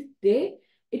Eid day.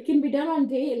 It can be done on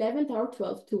day 11th or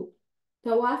 12th too.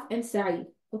 Tawaf and Sa'i.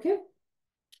 Okay.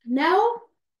 Now,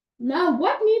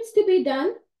 what needs to be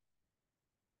done?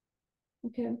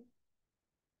 Okay.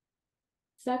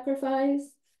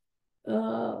 Sacrifice.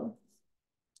 Okay,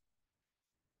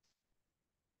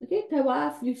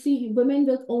 tawaf. You see, women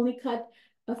will only cut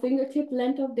a fingertip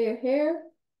length of their hair.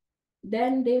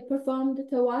 Then they perform the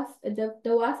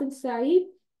tawaf and sa'i.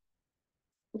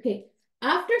 Okay,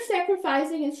 after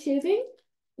sacrificing and shaving,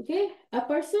 okay, a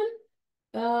person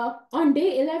on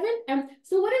day 11, and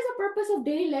so what is the purpose of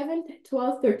day 11th,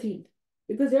 12th, 13th?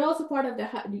 Because they're also part of the,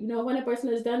 when a person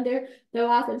has done their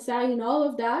tawaf and sa'i and all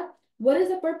of that, what is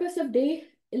the purpose of day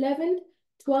 11th,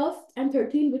 12th, and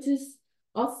 13th, which is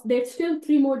there's still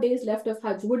 3 more days left of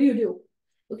Hajj. What do you do?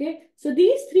 Okay, so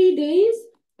these 3 days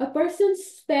a person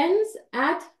spends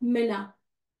at Mina,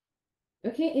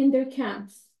 okay, in their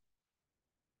camps.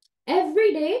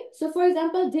 Every day, so for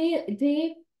example, then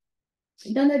the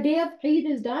day of Eid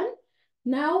is done.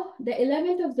 Now, the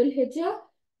 11th of Dhul Hijjah,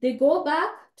 they go back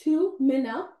to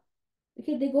Mina.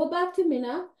 Okay, they go back to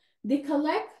Mina. They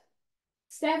collect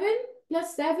 7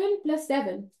 plus 7 plus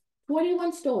 7,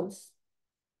 21 stones.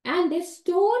 And they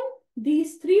stone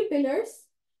these 3 pillars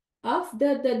of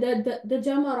the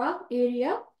Jamara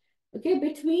area, okay,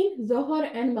 between Zohar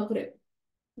and Maghrib.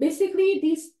 Basically,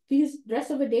 these rest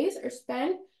of the days are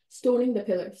spent stoning the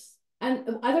pillars.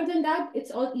 And other than that, it's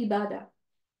all ibadah.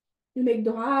 You make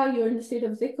dua, you're in the state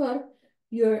of zikr,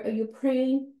 you're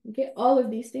praying, okay? All of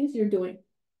these things you're doing,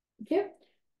 okay?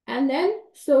 And then,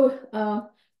 so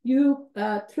you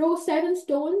throw 7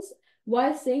 stones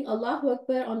while saying Allahu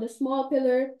Akbar on the small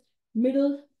pillar,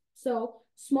 middle, so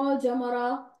small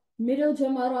jamara, middle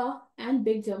jamara, and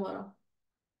big jamara.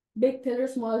 Big pillar,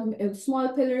 small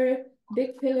pillar,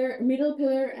 big pillar, middle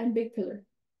pillar, and big pillar.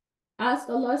 Ask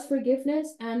Allah's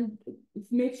forgiveness and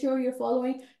make sure you're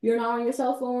following. You're not on your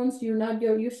cell phones.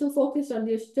 You're still focused on.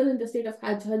 You're still in the state of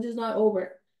Hajj. Hajj is not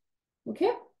over.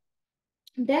 Okay.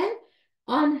 Then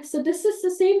so this is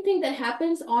the same thing that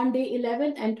happens on day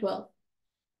 11 and 12.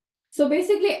 So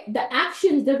basically, the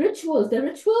actions, the rituals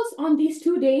on these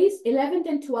 2 days, 11th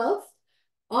and 12th,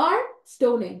 are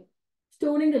stoning the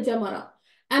Jamara.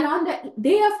 And on the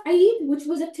day of Eid, which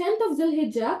was the 10th of Dhul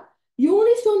Hijjah, you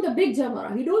only stone the big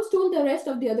Jamara. You don't stone the rest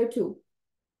of the other 2.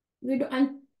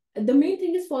 And the main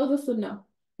thing is follow the Sunnah.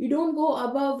 You don't go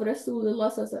above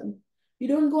Rasulullah Sallallahu Alaihi Wasallam. You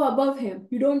don't go above him.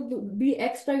 You don't be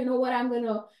extra, I'm going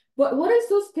to... But what does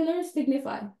those pillars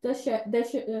signify?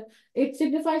 It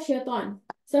signifies shaitan.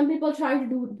 Some people try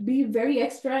to be very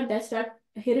extra and then start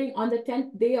hitting on the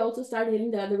 10th day, also start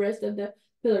hitting the rest of the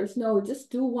pillars. No,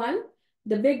 just do one,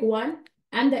 the big one.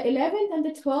 And the 11th and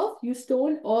the 12th, you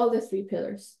stone all the 3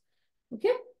 pillars.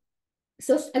 Okay?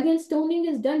 So again, stoning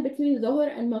is done between Zohar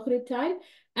and Maghrib time.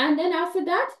 And then after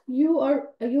that, you are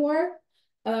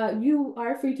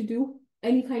free to do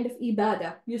any kind of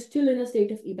ibadah. You're still in a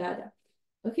state of ibadah.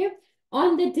 Okay?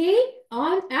 On the day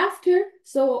after,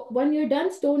 so when you're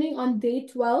done stoning on day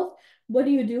 12, what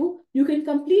do? You can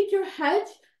complete your Hajj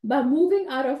by moving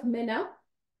out of Mina.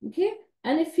 Okay?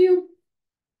 And if you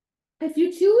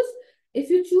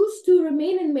choose to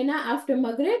remain in Mina after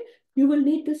Maghrib, you will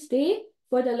need to stay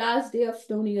for the last day of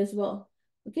stoning as well.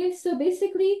 Okay, so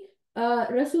basically,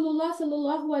 Rasulullah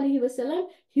Sallallahu Alaihi Wasallam,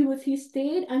 he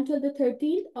stayed until the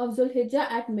 13th of Dhul Hijjah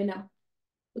at Mina.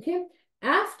 Okay,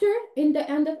 after the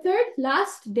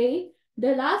last day,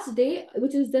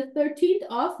 which is the 13th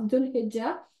of Dhul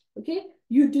Hijjah, okay,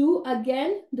 you do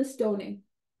again the stoning.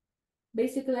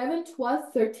 Basically, 11,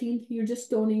 12, 13, you're just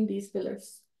stoning these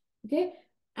pillars. Okay,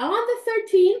 on the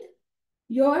 13th,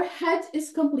 your Hajj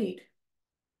is complete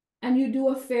and you do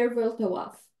a farewell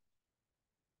tawaf.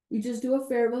 You just do a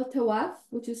farewell tawaf,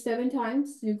 which is 7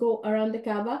 times. You go around the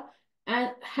Kaaba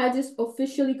and Hajj is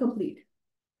officially complete.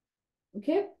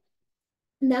 Okay,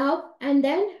 now and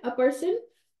then a person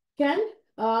can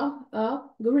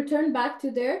return back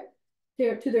to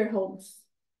their homes.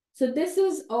 So this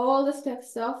is all the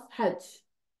steps of Hajj.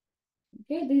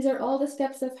 Okay, these are all the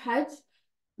steps of Hajj.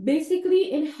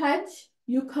 Basically, in Hajj,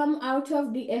 you come out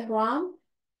of the Ihram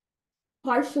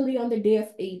partially on the day of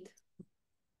Eid,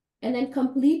 and then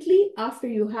completely after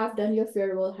you have done your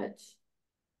farewell Hajj.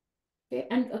 Okay,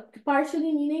 and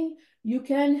partially meaning you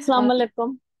can. Assalamu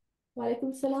alaikum.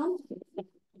 Walaikum salam.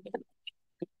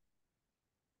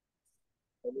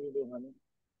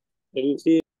 Did you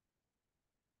see?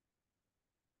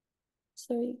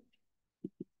 Sorry.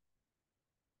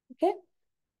 Okay.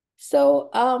 So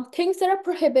things that are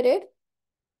prohibited: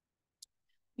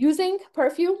 using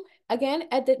perfume again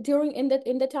at the during in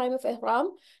the time of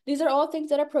ihram. These are all things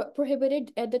that are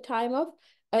prohibited at the time of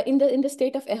in the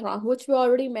state of ihram, which we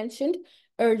already mentioned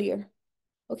earlier.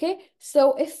 Okay,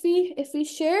 so if we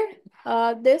share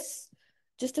this,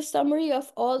 just a summary of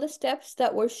all the steps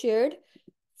that were shared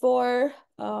for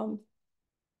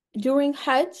during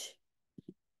Hajj.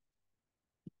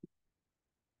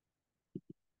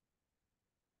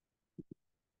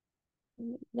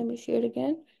 Let me share it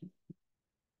again.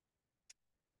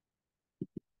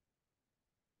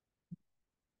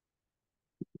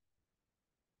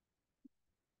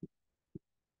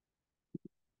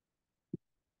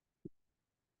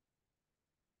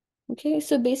 Okay,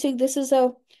 so basically this is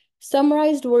a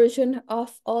summarized version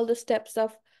of all the steps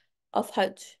of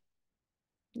Hajj.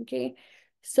 Okay,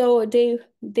 so day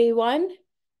one,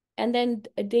 and then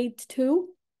day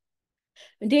two.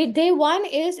 Day one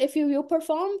is if you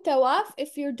perform tawaf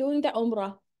if you're doing the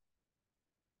umrah.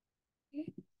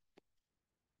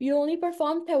 You only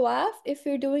perform tawaf if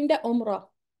you're doing the umrah.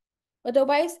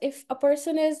 Otherwise, if a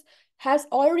person has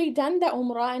already done the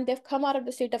umrah and they've come out of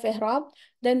the state of ihram,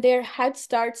 then their hajj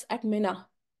starts at Mina.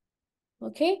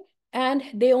 Okay? And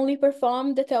they only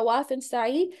perform the tawaf and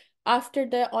sa'i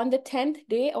on the 10th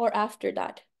day or after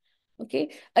that. Okay?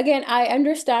 Again, I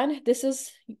understand this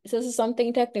is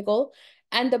something technical,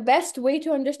 and the best way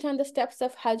to understand the steps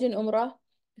of hajj and umrah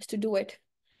is to do it.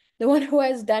 The one who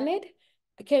has done it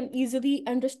can easily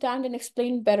understand and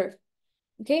explain better.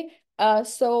 Okay?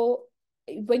 So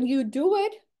when you do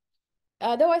it,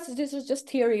 otherwise this is just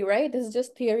theory, right? This is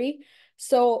just theory.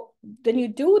 So when you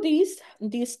do these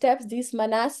steps, these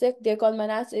manasik, they're called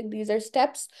manasik. These are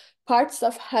steps, parts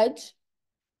of Hajj.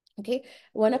 Okay,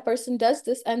 when a person does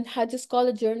this, and Hajj is called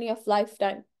a journey of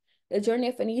lifetime, a journey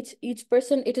of each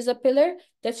person. It is a pillar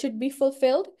that should be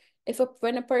fulfilled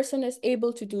when a person is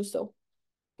able to do so.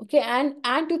 Okay, and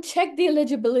to check the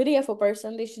eligibility of a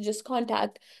person, they should just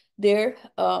contact their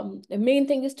the main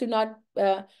thing is to not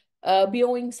be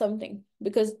owing something,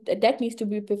 because the debt needs to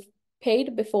be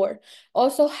paid before.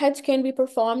 Also, Hajj can be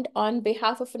performed on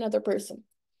behalf of another person.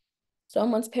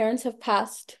 Someone's parents have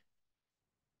passed,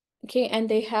 okay, and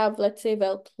they have, let's say,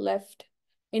 wealth left,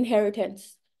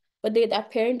 inheritance, but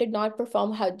that parent did not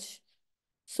perform Hajj.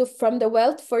 So from the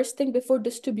wealth, first thing before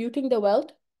distributing the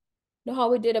wealth, know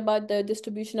how we did about the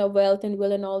distribution of wealth and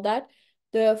will and all that,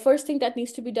 the first thing that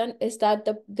needs to be done is that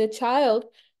the child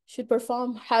should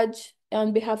perform Hajj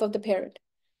on behalf of the parent.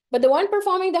 But the one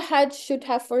performing the Hajj should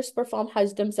have first performed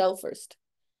Hajj themselves first.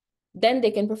 Then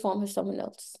they can perform as someone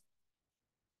else.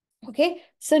 Okay,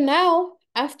 so now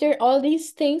after all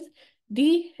these things,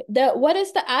 what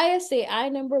does the ayah say?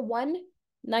 Ayah number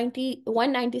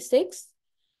 196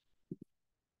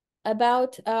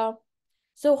 about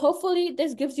so hopefully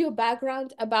this gives you a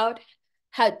background about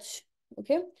Hajj.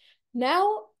 Okay.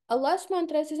 Now Allah subhanahu wa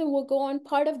ta'ala says, and we'll go on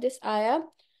part of this ayah.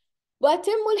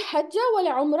 وَأَتِمُّ الْحَجَّ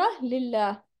وَالْعُمْرَةَ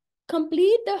لِلَّهِ.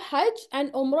 Complete the Hajj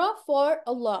and Umrah for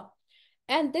Allah.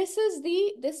 And this is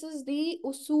the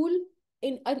usul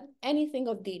in anything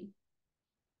of deen.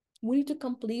 We need to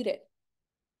complete it.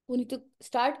 We need to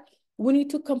start. We need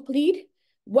to complete.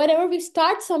 Whenever we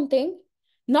start something,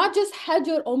 not just Hajj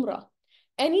or Umrah,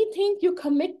 anything you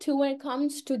commit to when it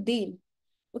comes to deen,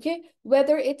 okay?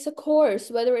 Whether it's a course,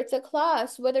 whether it's a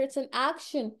class, whether it's an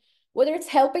action, whether it's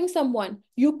helping someone,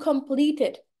 you complete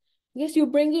it. Yes, you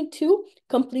bring it to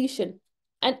completion.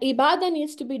 And ibadah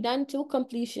needs to be done to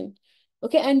completion.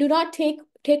 Okay, and do not take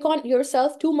on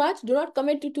yourself too much. Do not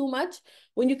commit to too much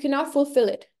when you cannot fulfill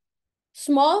it.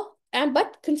 Small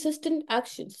but consistent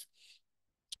actions.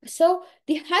 So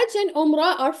the Hajj and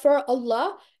Umrah are for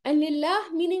Allah, and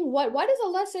Lillah meaning what? Why does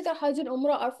Allah say that Hajj and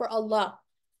Umrah are for Allah?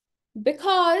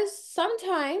 Because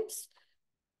sometimes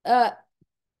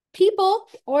people,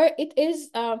 or it is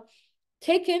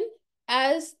taken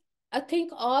as a thing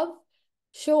of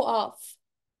show off.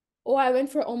 Oh, I went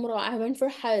for Umrah, I went for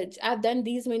Hajj, I've done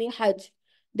these many Hajj.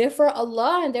 They're for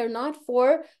Allah and they're not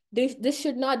for, this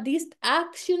should not, these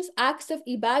actions, acts of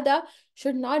ibadah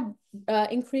should not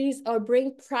increase or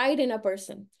bring pride in a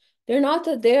person. They're not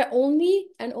there only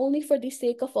and only for the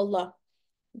sake of Allah.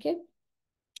 Okay.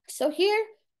 So here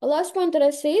Allah subhanahu wa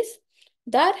ta'ala says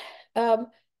that فَإِنْ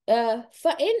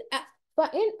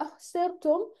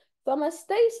أَحْسِرْتُمْ فَمَا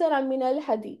اسْتَيْسَرَ مِنَ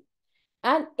الْهَدِيِ.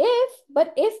 And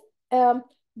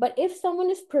but if someone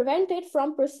is prevented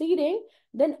from proceeding,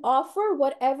 then offer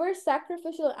whatever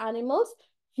sacrificial animals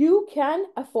you can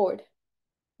afford.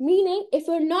 Meaning, if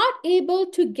you're not able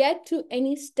to get to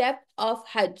any step of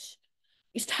Hajj,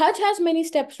 Hajj has many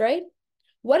steps, right?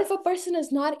 What if a person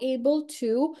is not able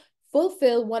to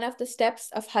fulfill one of the steps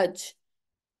of Hajj?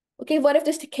 Okay, what if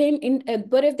this came in,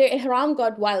 what if their ihram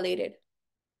got violated?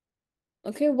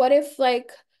 Okay, what if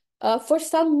like for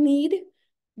some need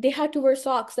they had to wear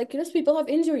socks? Like, people have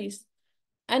injuries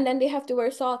and then they have to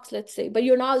wear socks, let's say, but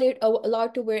you're not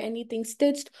allowed to wear anything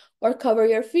stitched or cover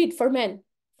your feet for men,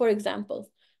 for example.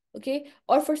 Okay,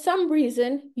 or for some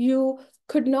reason you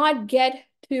could not get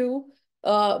to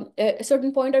a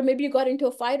certain point, or maybe you got into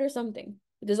a fight or something.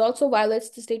 This also violates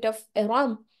the state of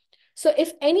ihram. So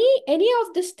if any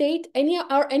of the state, any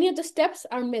of the steps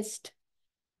are missed,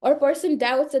 or a person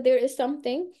doubts that there is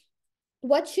something,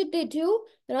 what should they do?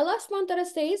 Then Allah subhanahu wa ta'ala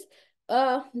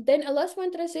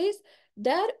says,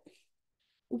 that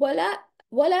ولا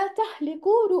ولا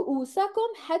تحلقوا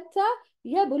رؤوسكم حتى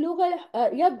يبلغ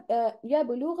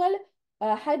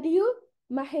الهدي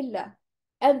محله.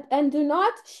 And do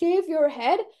not shave your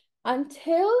head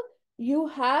until you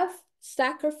have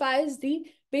sacrificed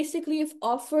basically you've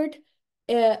offered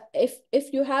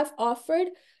if you have offered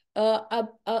a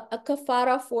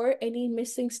kafara for any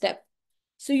missing step.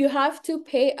 So you have to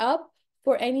pay up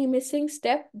for any missing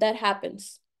step that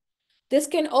happens. This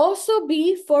can also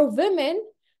be for women.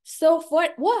 So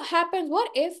what happens? What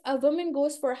if a woman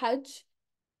goes for Hajj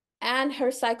and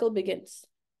her cycle begins?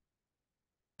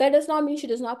 That does not mean she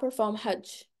does not perform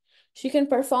Hajj. She can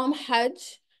perform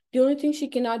Hajj. The only thing she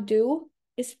cannot do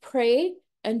is pray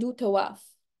and do tawaf.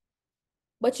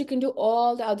 But she can do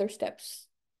all the other steps.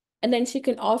 And then she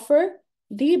can offer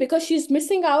because she's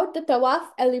missing out the tawaf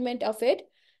element of it.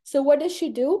 So what does she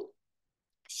do?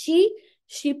 She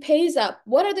pays up.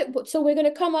 So we're going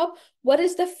to come up, what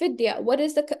is the fidya? What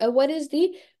is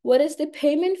the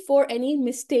payment for any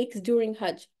mistakes during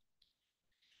Hajj?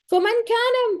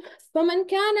 فمن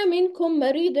كان منكم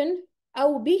مريضا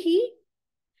أو به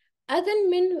أذى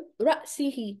من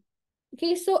رأسه.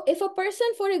 Okay, so if a person,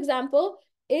 for example,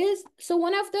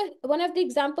 one of the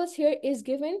examples here is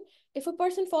given, if a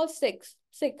person falls sick,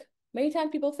 many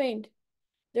times people faint.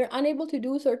 They're unable to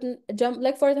do certain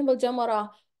like for example, jamara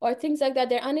or things like that.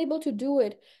 They're unable to do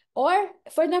it. Or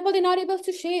for example, they're not able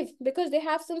to shave because they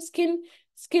have some skin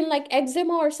like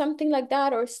eczema or something like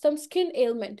that, or some skin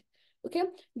ailment. Okay,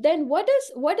 then what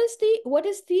is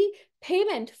the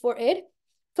payment for it?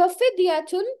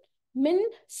 فَفِدْيَةٌ min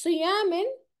siyamin.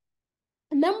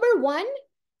 Number one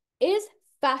is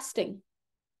fasting.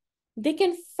 They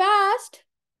can fast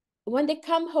when they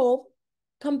come home,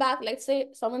 come back. Let's say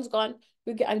someone's gone.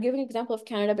 I'm giving an example of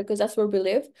Canada because that's where we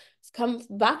live. Come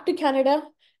back to Canada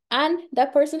and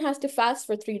that person has to fast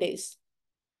for 3 days.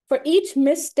 For each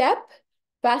misstep,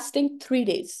 fasting 3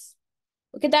 days.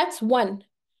 Okay, that's one.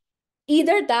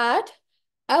 Either that,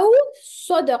 أو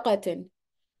صدقة,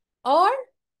 or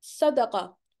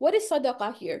sadaqa. What is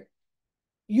sadaqa here?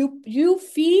 You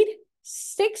feed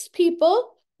 6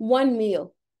 people 1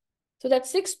 meal. So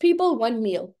that's 6 people 1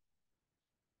 meal.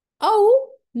 أو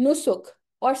nusuk,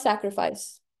 or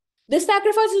sacrifice. This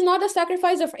sacrifice is not a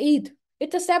sacrifice of Eid.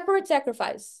 It's a separate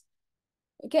sacrifice.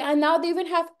 Okay, and now they even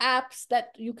have apps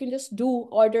that you can just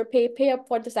pay up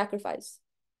for the sacrifice.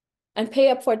 And pay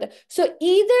up for so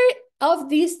either of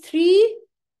these 3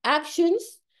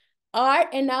 actions are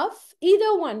enough.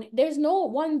 Either one. There's no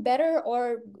one better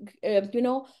or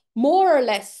more or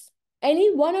less.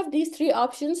 Any one of these 3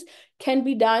 options can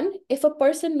be done if a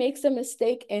person makes a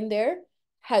mistake in their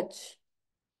Hajj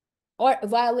or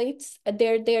violates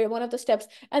their one of the steps.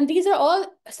 And these are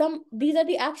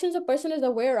the actions a person is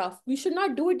aware of. We should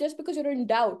not do it just because you're in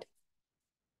doubt.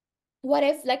 What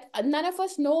if, like, none of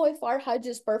us know if our Hajj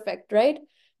is perfect, right?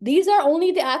 These are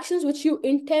only the actions which you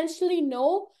intentionally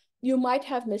know you might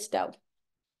have missed out.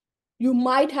 You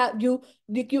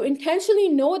intentionally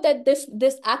know that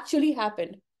this actually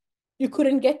happened. You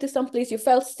couldn't get to some place. You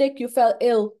felt sick. You felt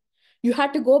ill. You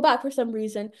had to go back for some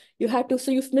reason.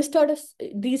 So you've missed out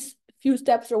these few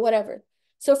steps or whatever.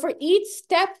 So for each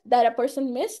step that a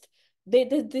person missed,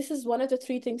 this is one of the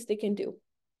 3 things they can do.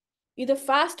 Either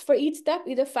fast for each step,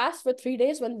 either fast for 3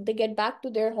 days when they get back to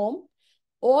their home,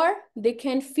 or they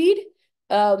can feed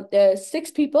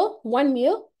 6 people 1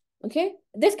 meal. Okay,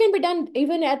 this can be done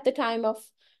even at the time of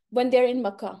when they're in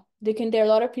Makkah. There are a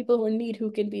lot of people who are in need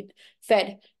who can be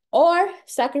fed. Or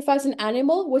sacrifice an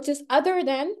animal, which is other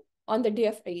than on the day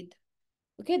of Eid.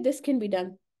 Okay, this can be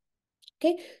done.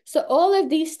 Okay, so all of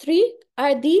these three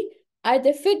are the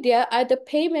fidya, are the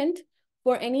payment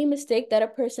for any mistake that a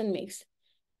person makes.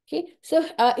 Okay, so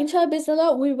inshallah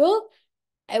bismillah,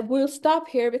 we'll stop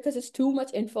here because it's too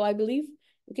much info, I believe.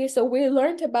 Okay, so we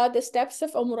learned about the steps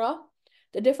of Umrah,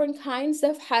 the different kinds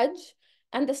of Hajj,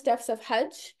 and the steps of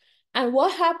Hajj, and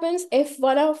what happens if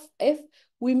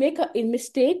we make a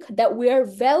mistake that we are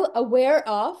well aware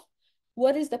of.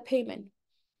 What is the payment?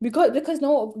 Because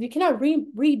no, we cannot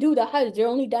redo the Hajj. They're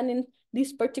only done in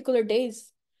these particular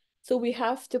days, so we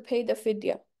have to pay the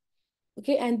fidya.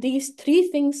 Okay, and these three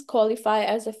things qualify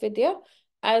as a fidya,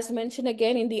 as mentioned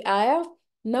again in the ayah.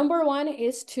 Number one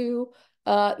is to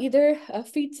either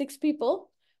feed 6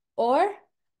 people, or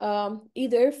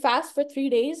either fast for 3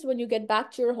 days when you get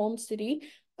back to your home city,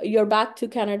 you're back to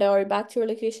Canada or back to your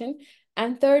location.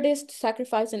 And third is to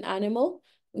sacrifice an animal.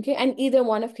 Okay, and either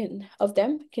one of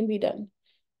them can be done.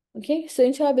 Okay, so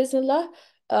inshallah bismillah,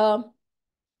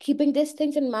 keeping these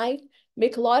things in mind,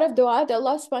 make a lot of dua that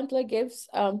Allah subhanahu wa ta'ala gives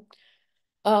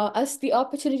us the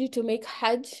opportunity to make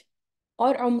Hajj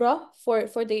or Umrah for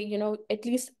the,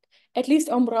 at least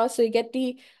Umrah, so you get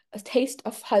the taste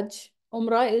of Hajj.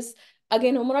 Umrah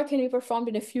can be performed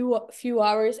in a few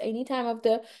hours any time of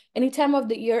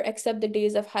the year except the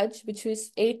days of Hajj, which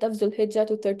is 8th of Dhul-Hijjah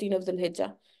to 13th of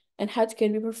Dhul-Hijjah. And Hajj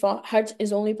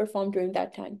is only performed during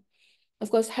that time.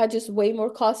 Of course, Hajj is way more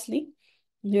costly.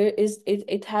 You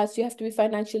have to be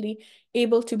financially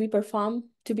able to be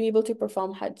able to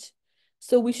perform Hajj.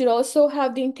 So we should also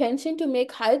have the intention to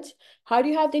make Hajj. How do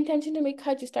you have the intention to make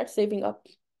Hajj? You start saving up.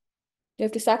 You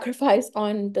have to sacrifice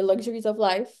on the luxuries of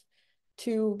life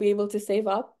to be able to save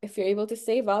up. If you're able to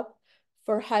save up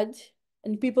for Hajj,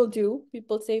 and people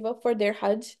save up for their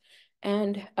Hajj,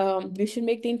 and we should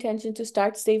make the intention to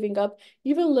start saving up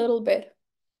even a little bit.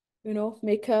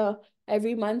 Make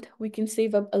every month we can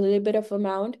save up a little bit of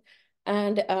amount,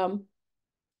 and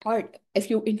or if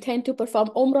you intend to perform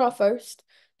Umrah first,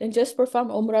 then just perform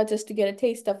Umrah just to get a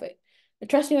taste of it. And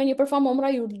trust me, when you perform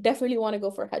Umrah, you definitely want to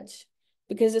go for Hajj,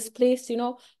 because this place,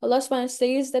 Allah subhanahu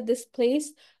says that this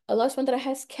place, Allah subhanahu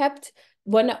has kept,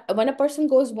 when a person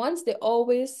goes once, they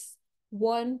always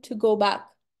want to go back.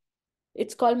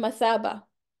 It's called Mathaba,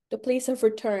 the place of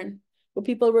return, where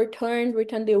people return,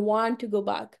 they want to go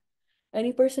back.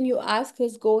 Any person you ask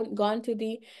who's gone to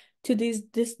the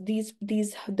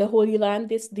Holy Land,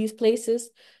 these places,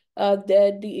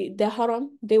 the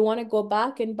Haram, they want to go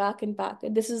back and back and back.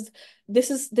 And this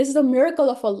is a miracle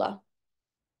of Allah.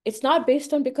 It's not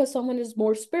based on because someone is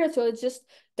more spiritual. It's just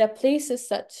that place is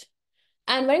such.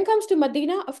 And when it comes to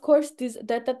Medina, of course,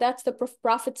 that's the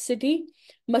Prophet's city,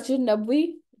 Masjid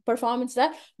Nabwi, performance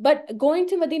that. But going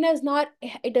to Medina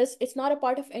it's not a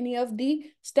part of any of the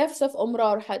steps of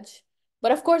Umrah or Hajj.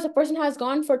 But of course, a person has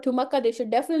gone to Makkah, they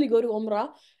should definitely go to Umrah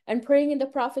and praying in the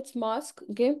Prophet's mosque.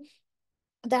 Okay,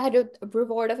 that had a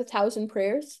reward of 1,000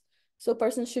 prayers. So a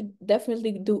person should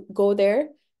definitely go there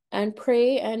and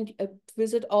pray and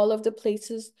visit all of the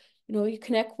places. You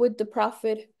connect with the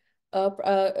Prophet,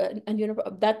 and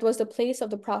that was the place of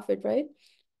the Prophet, right?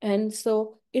 And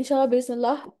so, inshallah,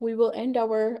 bismillah, we will end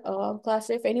our class.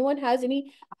 If anyone has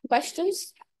any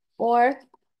questions, or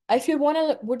if you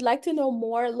would like to know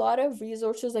more, a lot of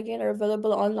resources again are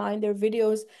available online. There are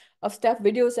videos of stuff.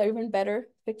 Videos are even better.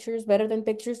 Pictures better than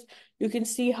pictures. You can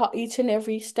see how each and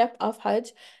every step of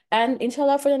Hajj. And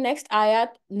inshallah, for the next ayat,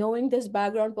 knowing this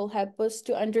background will help us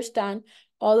to understand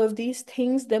all of these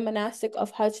things, the monastic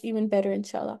of Hajj, even better,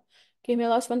 inshallah. Okay, may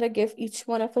Allah subhanahu wa ta'ala give each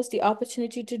one of us the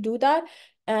opportunity to do that.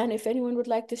 And if anyone would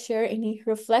like to share any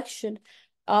reflection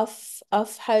of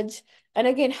Hajj, and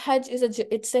again, Hajj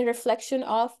it's a reflection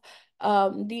of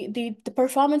the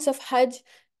performance of Hajj.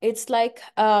 It's like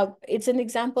it's an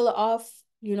example of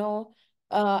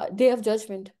Day of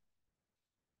Judgment,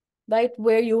 right?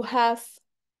 You're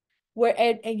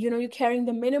carrying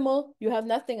the minimal, you have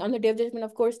nothing. On the Day of Judgment,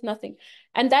 of course, nothing.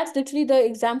 And that's literally the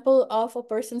example of a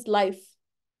person's life.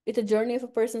 It's a journey of a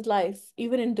person's life,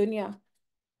 even in dunya.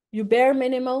 You bear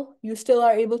minimal, you still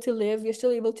are able to live, you're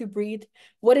still able to breathe.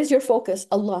 What is your focus?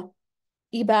 Allah.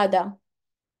 Ibadah.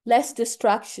 Less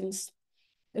distractions.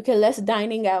 Okay, less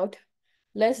dining out,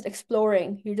 less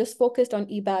exploring. You're just focused on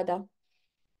ibadah,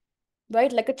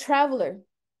 right? Like a traveler.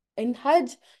 In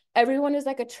Hajj, everyone is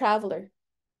like a traveler.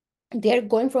 They're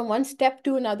going from one step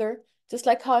to another, just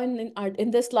like how in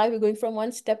this life, we're going from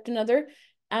one step to another,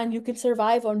 and you can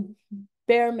survive on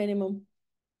bare minimum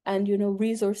and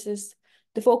resources.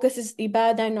 The focus is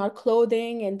ibadah, not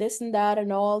clothing and this and that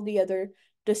and all the other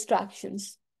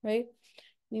distractions. right?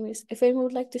 Anyways, if anyone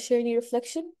would like to share any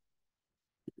reflection.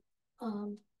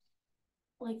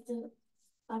 Like the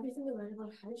everything we learned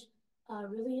about Hajj,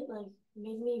 really like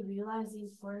made me realize the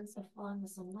importance of following the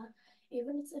Sunnah,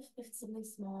 even if it's something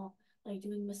small, like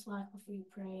doing miswak before you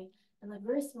pray, and like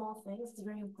very small things. It's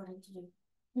very important to do.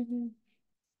 Mm-hmm.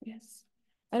 Yes.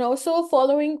 And also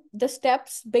following the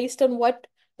steps based on what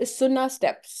the Sunnah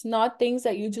steps, not things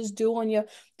that you just do on your.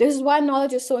 This is why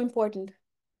knowledge is so important.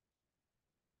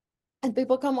 And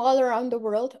people come all around the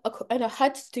world, and a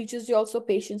Hajj teaches you also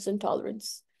patience and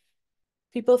tolerance.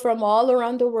 People from all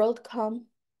around the world come,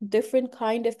 different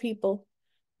kind of people,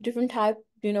 different type,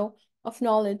 of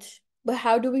knowledge. But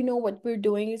how do we know what we're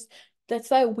doing? Is That's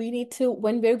why we need to,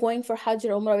 when we're going for Hajj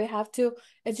and Umrah, we have to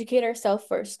educate ourselves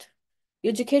first. You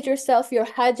educate yourself, your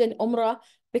Hajj and Umrah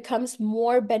becomes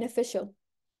more beneficial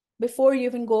before you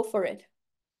even go for it.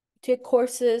 Take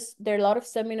courses. There are a lot of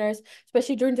seminars,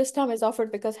 especially during this time is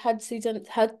offered because Hajj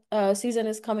season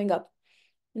is coming up,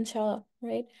 inshallah,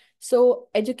 right? So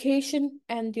education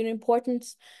and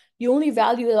importance, you only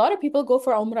value, a lot of people go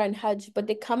for Umrah and Hajj, but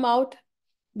they come out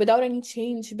without any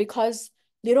change because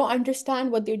they don't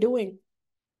understand what they're doing,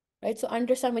 right? So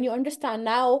understand, when you understand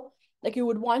now, like you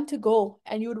would want to go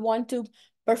and you would want to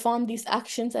perform these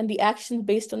actions and the actions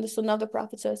based on the Sunnah of the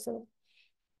Prophet Sallallahu Alaihi Wasallam.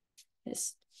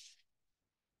 Yes.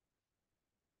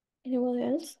 Anyone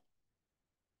else?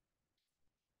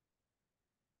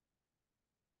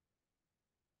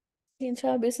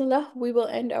 Inshallah, bismillah, we will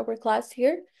end our class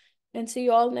here and see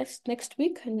you all next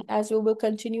week. And as we will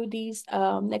continue these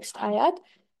next ayat,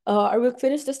 I will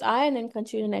finish this ayah and then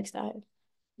continue the next ayat.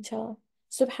 Inshallah.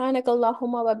 سبحانك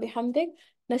اللهم وبحمدك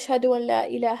نشهد أن لا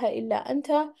إله إلا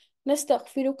أنت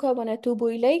نستغفرك ونتوب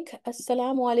إليك.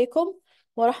 السلام عليكم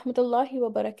ورحمة الله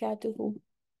وبركاته.